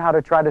and learn how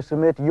to try to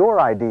submit your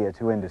idea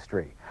to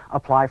industry,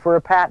 apply for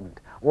a patent,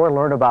 or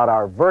learn about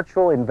our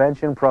virtual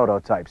invention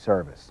prototype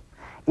service.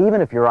 Even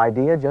if your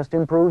idea just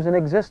improves an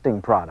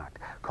existing product,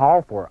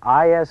 call for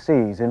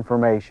ISC's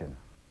information.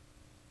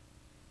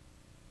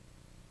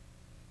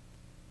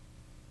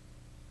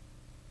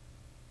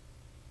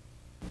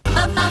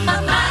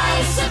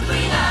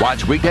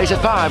 Watch weekdays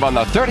at 5 on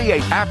the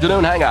 38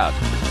 Afternoon Hangout.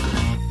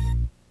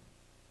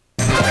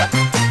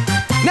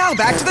 Now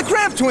back to the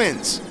Cramp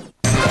Twins.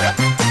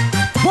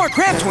 More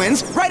Cramp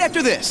Twins right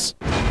after this.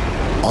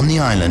 On the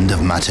island of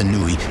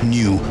Matanui,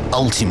 new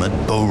ultimate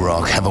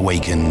Borok have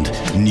awakened.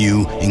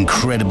 New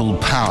incredible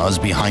powers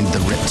behind the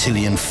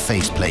reptilian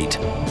faceplate.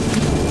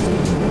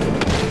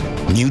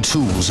 New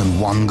tools and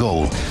one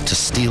goal, to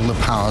steal the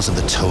powers of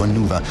the Toa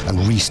Nuva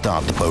and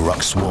restart the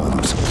Borok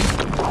swarms.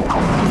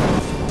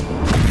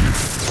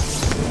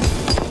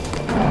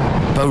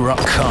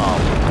 Borok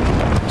Calm.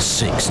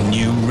 6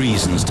 new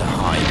reasons to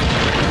hide.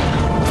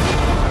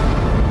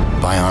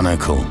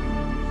 Bionicle.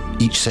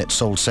 Each set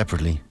sold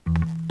separately.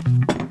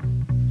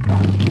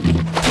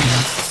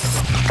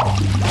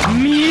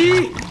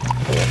 Me?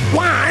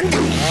 One?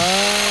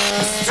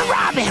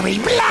 Strawberry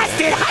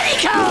blasted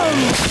honeycomb!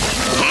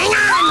 Hang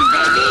on,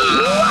 baby!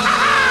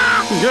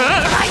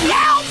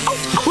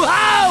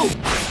 Whoa!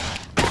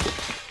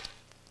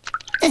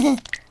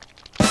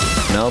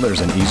 Now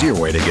there's an easier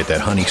way to get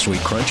that honey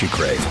sweet crunchy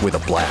crave with a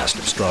blast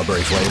of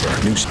strawberry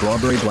flavor. New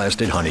strawberry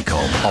blasted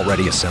honeycomb,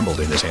 already assembled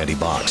in this handy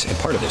box and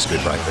part of this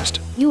good breakfast.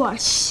 You are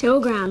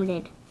so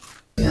grounded.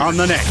 On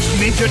the next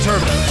Ninja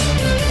Turtles.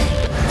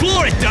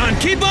 Floor it, Don.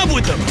 Keep up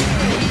with them.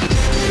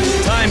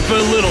 Time for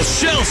a little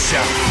shell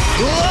shock.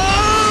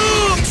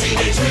 Whoa!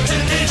 Teenage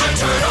Mutant Ninja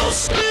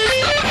Turtles.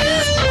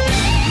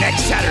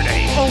 Next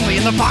Saturday, only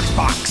in the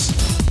FoxBox.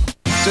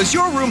 Does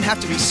your room have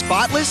to be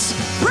spotless?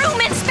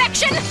 Room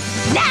inspection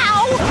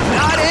now!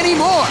 Not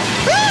anymore!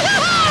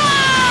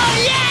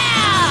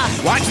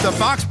 Watch the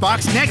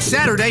FoxBox next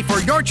Saturday for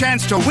your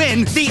chance to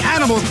win the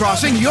Animal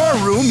Crossing Your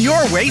Room, Your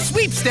Way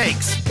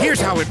sweepstakes. Here's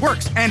how it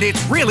works, and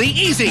it's really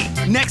easy.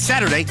 Next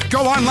Saturday,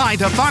 go online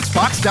to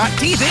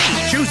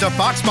foxbox.tv. Choose a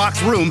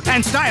FoxBox room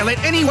and style it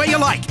any way you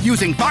like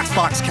using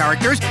FoxBox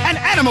characters and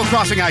Animal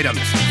Crossing items.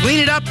 Clean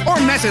it up or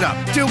mess it up.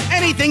 Do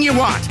anything you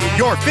want.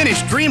 Your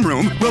finished dream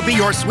room will be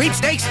your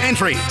sweepstakes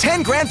entry.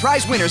 10 grand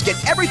prize winners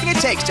get everything it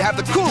takes to have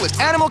the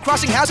coolest Animal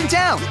Crossing house in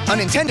town. A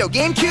Nintendo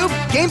GameCube,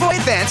 Game Boy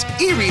Advance,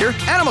 e-reader,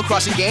 Animal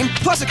Crossing game,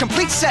 plus a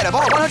complete set of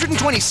all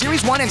 120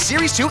 Series 1 and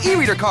Series 2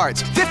 e-reader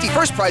cards. 50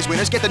 first prize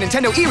winners get the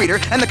Nintendo e-reader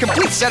and the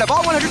complete set of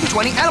all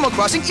 120 Animal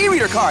Crossing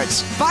e-reader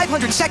cards.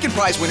 500 second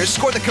prize winners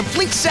score the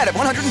complete set of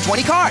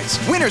 120 cards.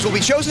 Winners will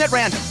be chosen at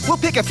random. We'll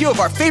pick a few of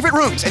our favorite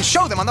rooms and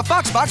show them on the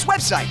FoxBox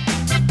website.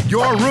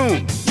 Your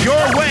room,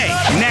 your way,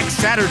 next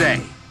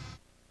Saturday.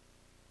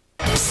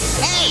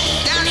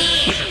 Hey, down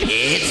here!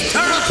 It's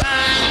turtle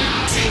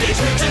time!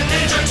 Teenage Mutant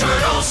Ninja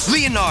Turtles.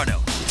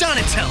 Leonardo,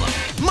 Donatello,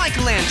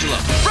 Michelangelo,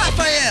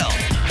 Raphael.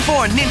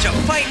 4 ninja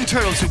fighting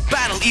turtles who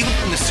battle evil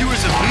from the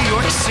sewers of New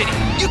York City.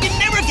 You can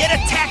never get a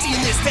taxi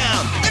in this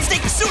town. Let's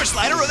take the sewer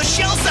slider or the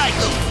shell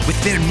cycle. With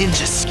their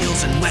ninja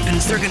skills and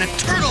weapons, they're gonna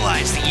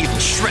turtleize the evil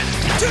shredder.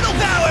 Turtle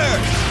power!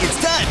 It's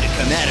time to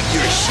come out of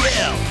your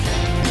shell.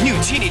 New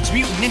Teenage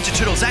Mutant Ninja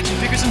Turtles action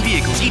figures and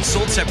vehicles, each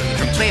sold separately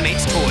from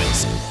Playmates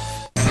Toys.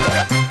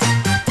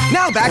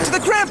 Now back to the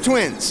Cramp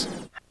twins.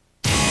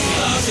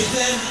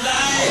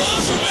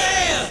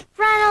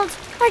 Ronald,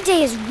 our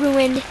day is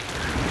ruined.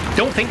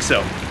 Don't think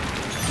so.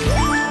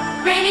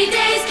 Rainy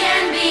days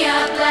can be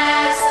a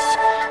blast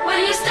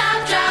when you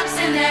stop drops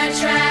in their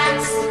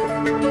tracks.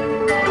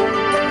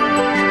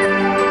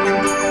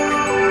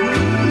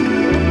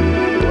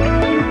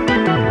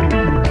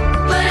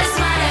 Put a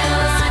smile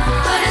on,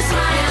 put a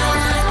smile on.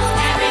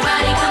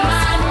 Everybody come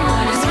on,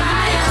 put a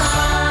smile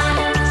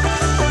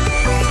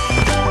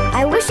on.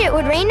 I wish it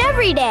would rain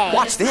every day.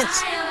 Watch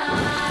this.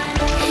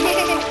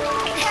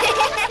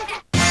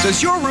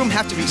 Does your room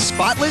have to be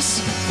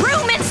spotless?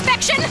 Room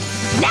inspection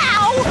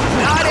now!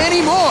 Not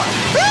anymore!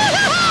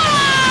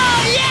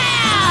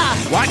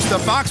 Watch the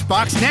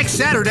FoxBox next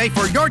Saturday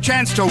for your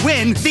chance to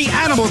win the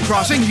Animal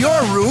Crossing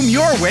Your Room,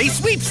 Your Way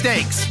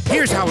sweepstakes.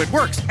 Here's how it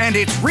works, and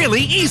it's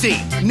really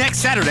easy. Next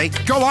Saturday,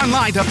 go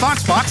online to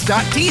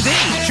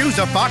foxbox.tv. Choose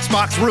a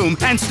FoxBox room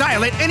and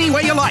style it any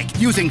way you like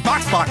using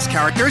FoxBox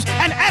characters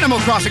and Animal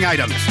Crossing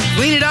items.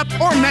 Clean it up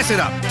or mess it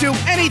up. Do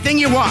anything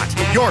you want.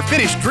 Your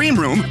finished dream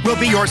room will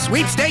be your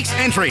sweepstakes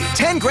entry.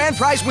 10 grand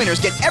prize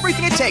winners get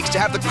everything it takes to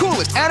have the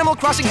coolest Animal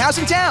Crossing house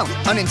in town.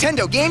 A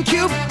Nintendo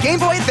GameCube, Game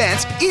Boy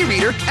Advance,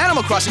 e-reader,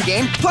 Animal Crossing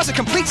game, plus a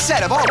complete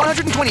set of all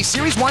 120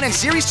 Series 1 and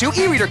Series 2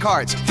 e-reader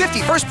cards. 50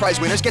 first prize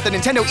winners get the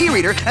Nintendo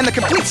e-reader and the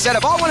complete set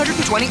of all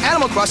 120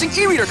 Animal Crossing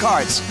e-reader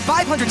cards.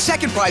 500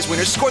 second prize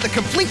winners score the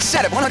complete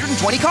set of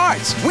 120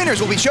 cards. Winners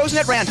will be chosen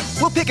at random.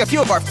 We'll pick a few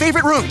of our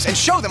favorite rooms and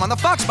show them on the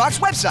FoxBox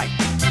website.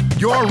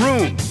 Your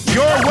room,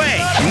 your way,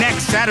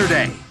 next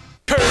Saturday.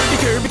 Kirby,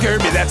 Kirby,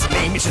 Kirby, that's the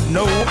name you should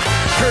know.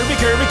 Kirby,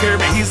 Kirby,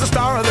 Kirby, he's the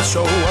star of the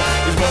show.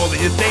 He's more than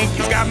you think,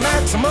 he's got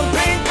maximum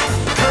pink.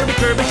 Kirby,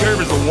 Kirby,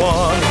 Kirby's the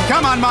one.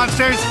 Come on,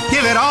 monsters,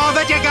 give it all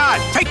that you got.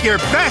 Take your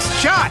best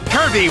shot.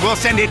 Kirby will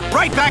send it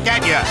right back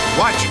at you.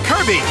 Watch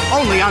Kirby,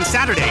 only on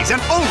Saturdays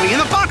and only in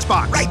the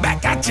FoxBox. Right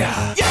back at ya.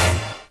 Yeah.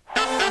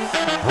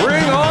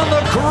 Bring on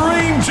the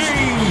Cream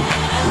Team!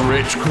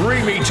 Rich,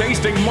 creamy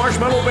tasting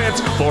marshmallow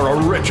bits for a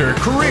richer,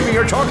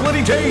 creamier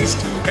chocolatey taste.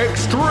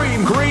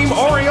 Extreme Cream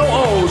Oreo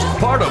O's,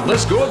 part of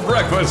this good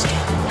breakfast.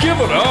 Give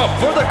it up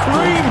for the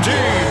Cream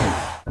Team!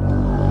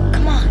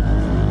 Come on.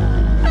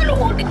 I don't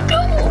want to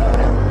go.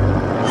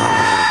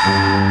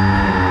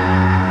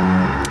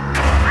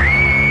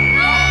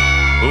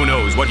 Who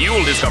knows what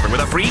you'll discover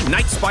with a free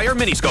Night Spire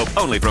Miniscope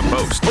only from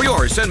Post. For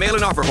yours, send mail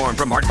in offer form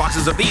from marked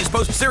boxes of these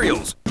Post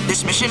cereals.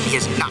 This mission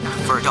is not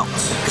for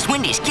adults, because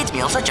Wendy's kids'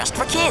 meals are just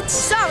for kids.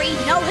 Sorry,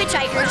 no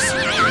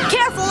hitchhikers.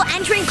 Careful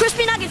entering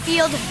Crispy Nugget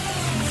Field.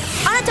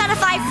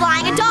 Unidentified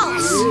flying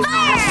adults.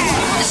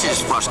 Fire! This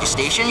is Frosty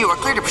Station. You are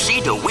clear to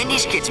proceed to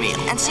Wendy's Kids Meal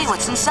and see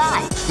what's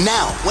inside.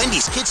 Now,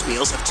 Wendy's Kids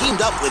Meals have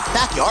teamed up with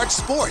Backyard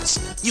Sports.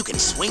 You can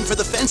swing for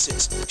the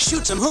fences,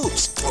 shoot some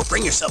hoops, or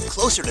bring yourself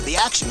closer to the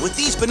action with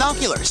these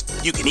binoculars.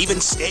 You can even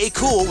stay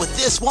cool with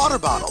this water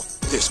bottle.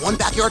 There's one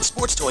Backyard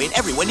Sports toy in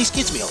every Wendy's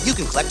Kids Meal. You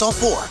can collect all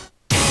 4.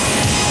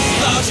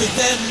 Larger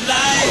than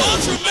life,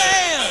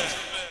 Ultraman!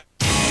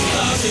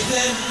 Larger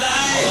than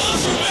life,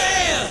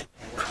 Ultraman!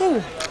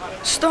 Cool.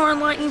 Star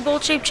and lightning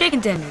bolt-shaped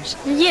chicken tenders.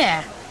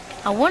 Yeah.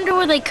 I wonder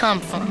where they come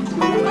from.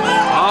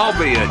 I'll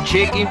be a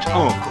chicken's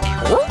uncle.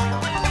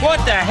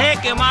 What the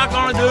heck am I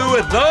gonna do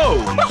with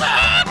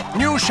those?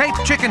 New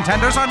shaped chicken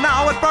tenders are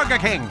now at Burger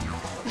King.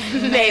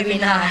 Maybe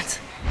not.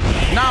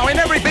 Now, in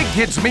every big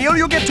kids meal,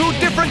 you get 2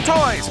 different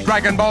toys.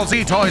 Dragon Ball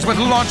Z toys with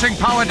launching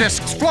power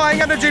discs,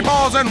 flying energy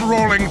balls, and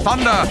rolling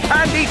thunder.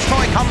 And each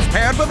toy comes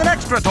paired with an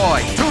extra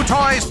toy. 2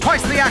 toys,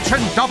 twice the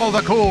action, double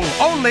the cool.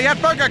 Only at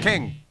Burger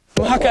King.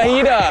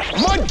 Wakaida.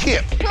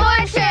 Mudkip.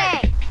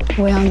 Torchic.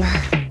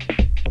 Wilmer.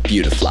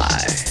 Beautifly.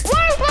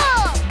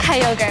 Whirlpool.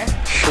 Kyogre.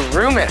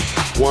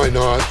 Shroomish. Why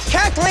not?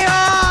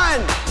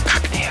 Kecleon.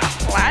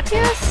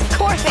 Latias.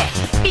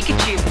 Corphish.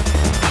 Pikachu.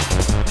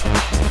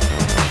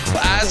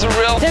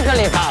 Azurill.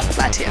 Jigglypuff.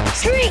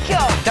 Latias. Trico.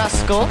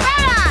 Duskull.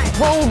 Redon.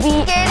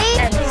 Volbeat. Giddy.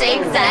 And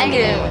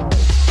Zigzagoon.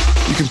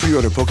 You can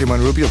pre-order Pokemon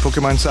Ruby or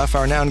Pokemon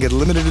Sapphire now and get a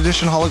limited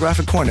edition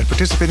holographic coin at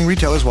participating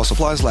retailers while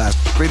supplies last.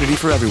 Rated E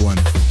for everyone.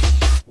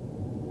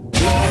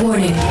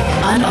 Warning.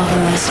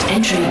 Unauthorized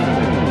entry.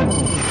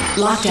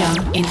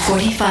 Lockdown in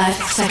 45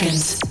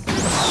 seconds.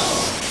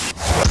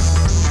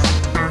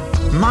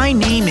 My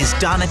name is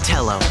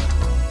Donatello.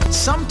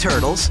 Some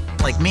turtles,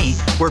 like me,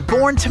 were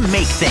born to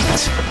make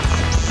things.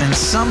 And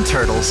some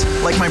turtles,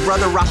 like my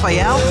brother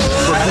Raphael,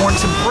 were born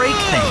to break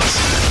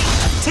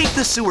things. Take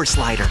the sewer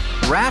slider.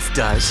 Raph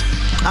does.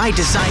 I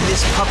designed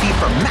this puppy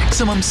for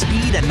maximum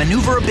speed and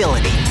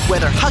maneuverability,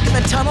 whether hugging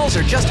the tunnels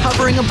or just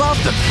hovering above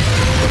them.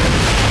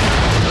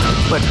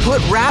 But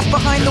put Raph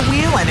behind the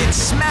wheel and it'd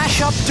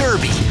smash up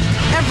Derby.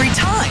 Every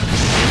time.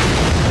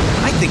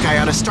 I think I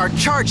ought to start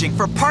charging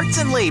for parts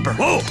and labor.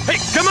 Whoa! Hey,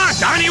 come on,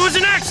 Donnie! It was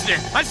an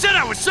accident! I said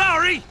I was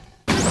sorry!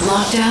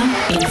 Lockdown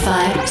in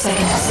 5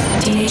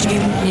 seconds. Teenage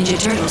Mutant Ninja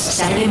Turtles,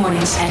 Saturday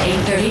mornings at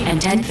 8:30 and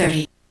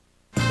 10:30.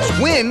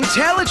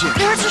 Twin-telligent.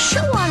 There's a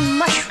show on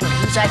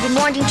mushrooms I've been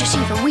wanting to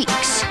see for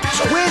weeks.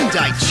 Twin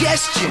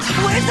digestion.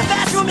 Where's the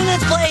bathroom in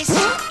this place?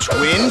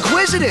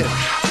 Twin-quisitive.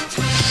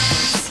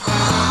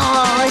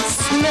 Oh, it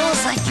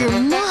smells like your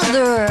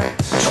mother.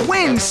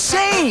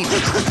 Twin-sane.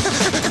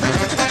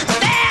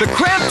 The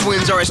Cramp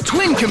twins are as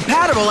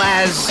twin-compatible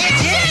as...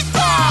 It's his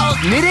fault!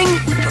 Knitting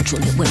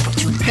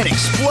and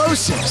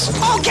explosives.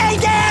 Okay,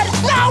 Dad,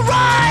 now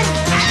run!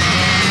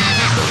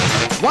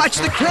 Watch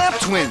the Cramp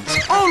twins,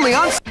 only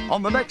on...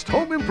 On the next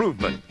Home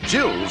Improvement,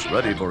 Jill's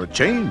ready for a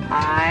change.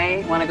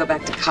 I want to go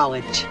back to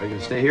college. You can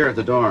stay here at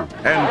the dorm.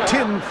 And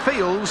Tim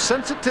fails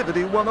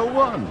Sensitivity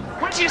 101. Why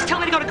don't you just tell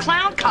me to go to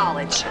clown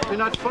college? You're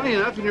not funny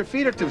enough and your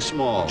feet are too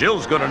small.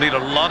 Jill's gonna need a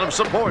lot of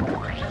support.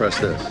 Press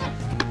this.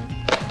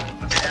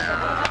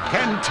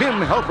 Can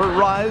Tim help her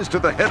rise to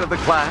the head of the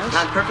class?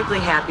 I'm perfectly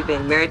happy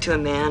being married to a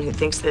man who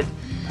thinks that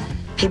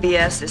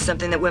PBS is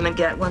something that women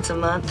get once a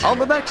month. On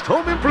the next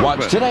Home Improvement.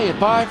 Watch today at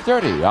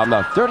 5:30 on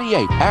the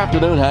 38th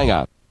Afternoon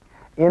Hangout.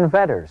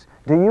 Inventors,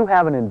 do you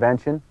have an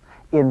invention?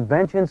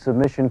 Invention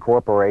Submission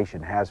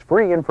Corporation has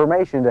free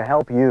information to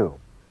help you.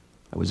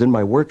 I was in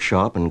my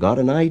workshop and got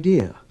an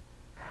idea.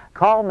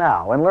 Call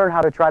now and learn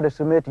how to try to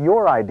submit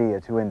your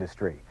idea to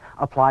industry,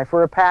 apply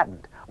for a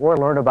patent, or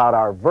learn about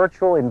our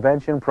virtual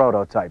invention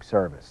prototype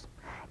service.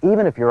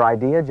 Even if your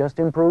idea just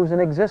improves an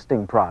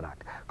existing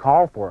product,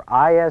 call for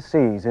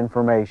ISC's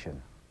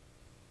information.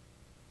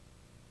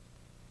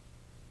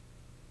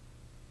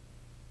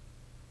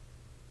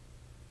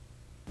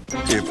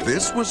 If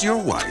this was your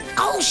wife,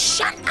 Oh,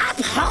 shut up,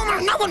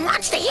 Homer. No one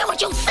wants to hear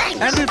what you think.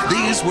 and if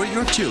these were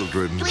your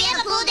children, Can we have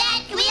a pool,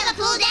 Dad? Can we have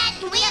a pool, Dad?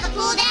 Can we have a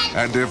pool, Dad?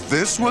 and if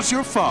this was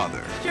your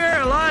father, There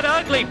are a lot of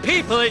ugly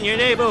people in your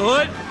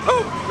neighborhood.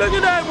 Oh, look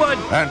at that one.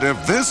 and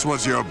if this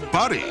was your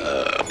buddy,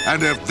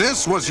 and if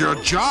this was your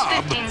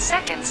job, 15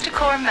 seconds to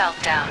core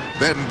meltdown.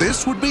 then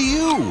this would be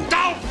you.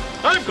 Oh,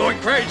 I'm going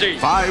crazy.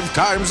 5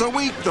 times a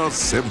week, The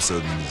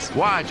Simpsons.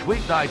 Watch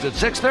weeknights at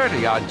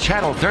 6:30 on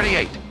Channel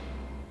 38.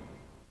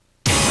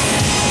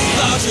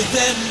 Larger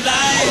than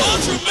life,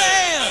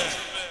 Ultraman!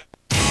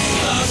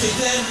 Larger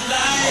than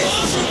life,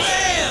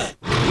 Ultraman!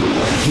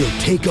 He'll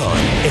take on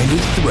any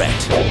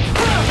threat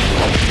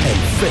and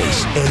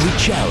face any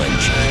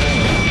challenge,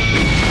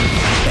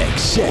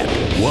 except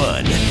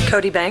one.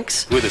 Cody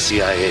Banks? We're the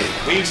CIA.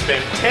 We've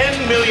spent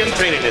 $10 million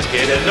training this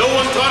kid, and no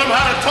one taught him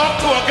how to talk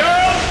to a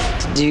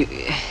girl? Do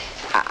you...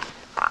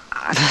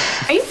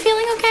 Are you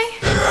feeling okay?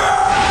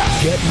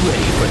 Get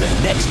ready for the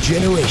next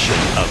generation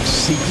of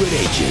secret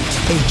agents.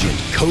 Agent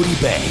Cody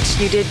Banks.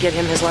 You did get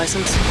him his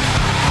license?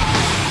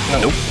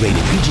 Nope.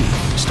 Rated PG.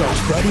 Starts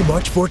Friday,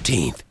 March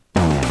 14th.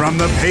 From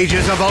the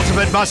pages of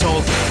Ultimate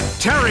Muscle,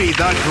 Terry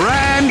the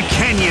Grand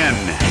Canyon.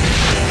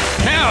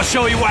 Now I'll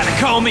show you why they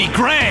call me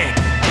Greg.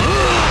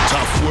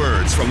 Tough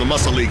words from the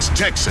Muscle League's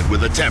Texan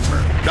with a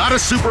temper. Not a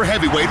super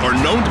heavyweight or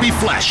known to be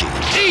flashy.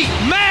 Eat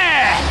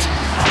Matt!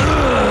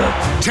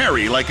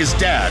 Terry, like his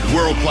dad,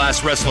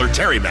 world-class wrestler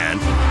Terry Man,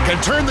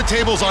 can turn the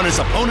tables on his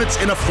opponents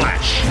in a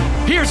flash.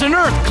 Here's an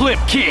earth clip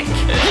kick.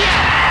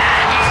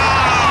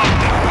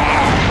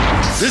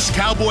 This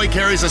cowboy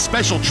carries a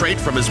special trait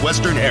from his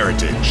Western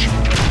heritage.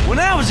 When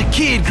I was a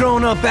kid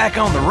growing up back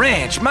on the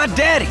ranch, my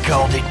daddy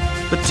called it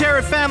the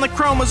Terry family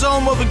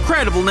chromosome of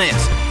incredibleness.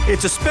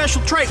 It's a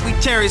special trait we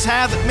Terrys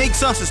have that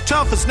makes us as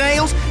tough as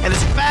nails and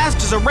as fast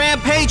as a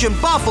rampaging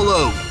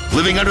buffalo.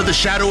 Living under the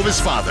shadow of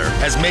his father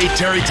has made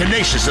Terry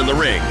tenacious in the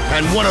ring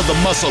and one of the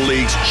Muscle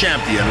League's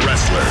champion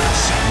wrestlers.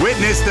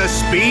 Witness the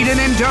speed and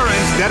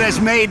endurance that has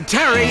made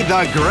Terry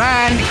the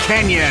Grand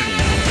Kenyan.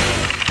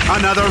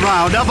 Another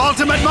round of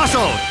Ultimate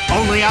Muscle,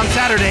 only on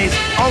Saturdays,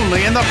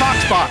 only in the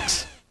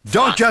FoxBox.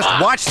 Don't just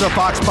watch the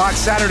FoxBox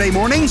Saturday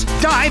mornings,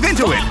 dive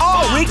into it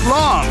all week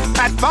long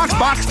at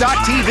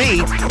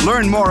FoxBox.tv.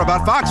 Learn more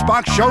about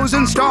FoxBox shows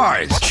and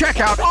stars. Check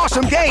out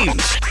awesome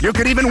games. You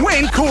could even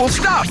win cool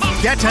stuff.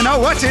 Get to know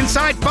what's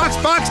inside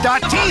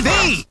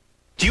FoxBox.tv.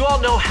 Do you all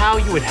know how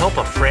you would help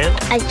a friend?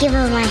 I'd give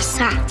him my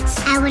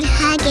socks. I would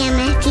hug him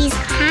if he's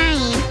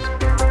crying.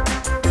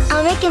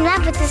 I'll make him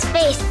laugh with his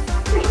face.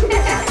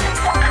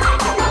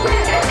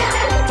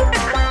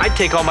 I'd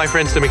take all my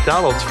friends to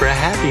McDonald's for a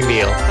Happy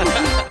Meal.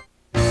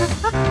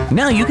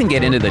 Now you can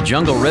get into the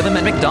jungle rhythm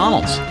at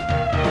McDonald's.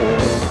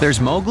 There's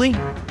Mowgli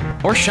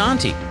or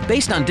Shanti,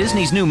 based on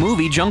Disney's new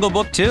movie Jungle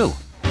Book 2.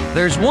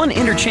 There's one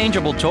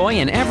interchangeable toy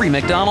in every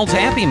McDonald's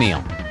Happy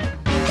Meal.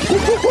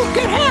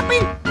 Get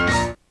happy!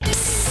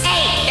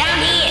 Hey, down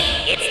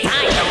here! It's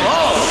time to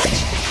roll!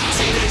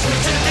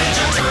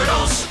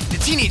 The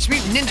Teenage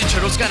Mutant Ninja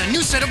Turtles got a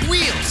new set of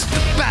wheels, the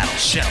Battle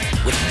Shell,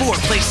 with 4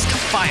 places to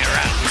fire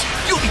out.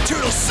 You'll be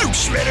Turtle Soup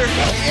Shredder,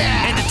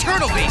 yeah, and a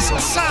turtle base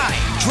inside.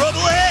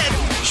 Trouble ahead,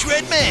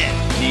 Shred Man.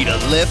 Need a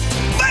lift?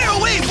 Fire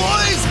away,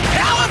 boys!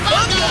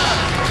 Cowabunga!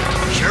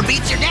 Sure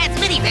beats your dad's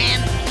minivan.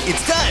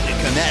 It's time to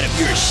come out of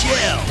your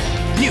shell.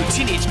 New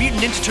Teenage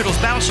Mutant Ninja Turtles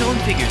Battle Shell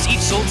and figures,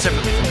 each sold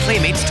separately from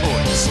Playmates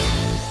Toys.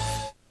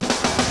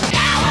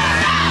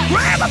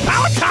 Grab a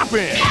power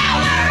topping!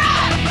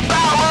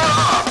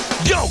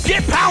 Yo,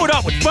 get powered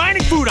up with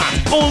Finding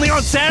Foodons. Only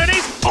on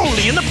Saturdays,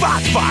 only in the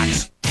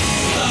FoxBox.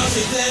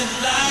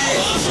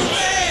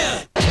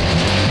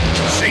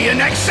 See you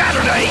next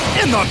Saturday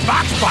in the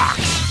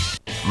FoxBox.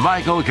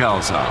 Michael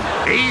Kelso.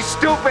 He's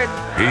stupid.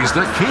 He's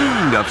the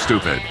king of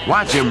stupid.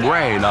 Watch him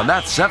reign on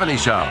That 70s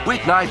Show.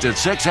 Weeknights at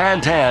 6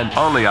 and 10,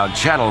 only on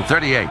Channel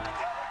 38.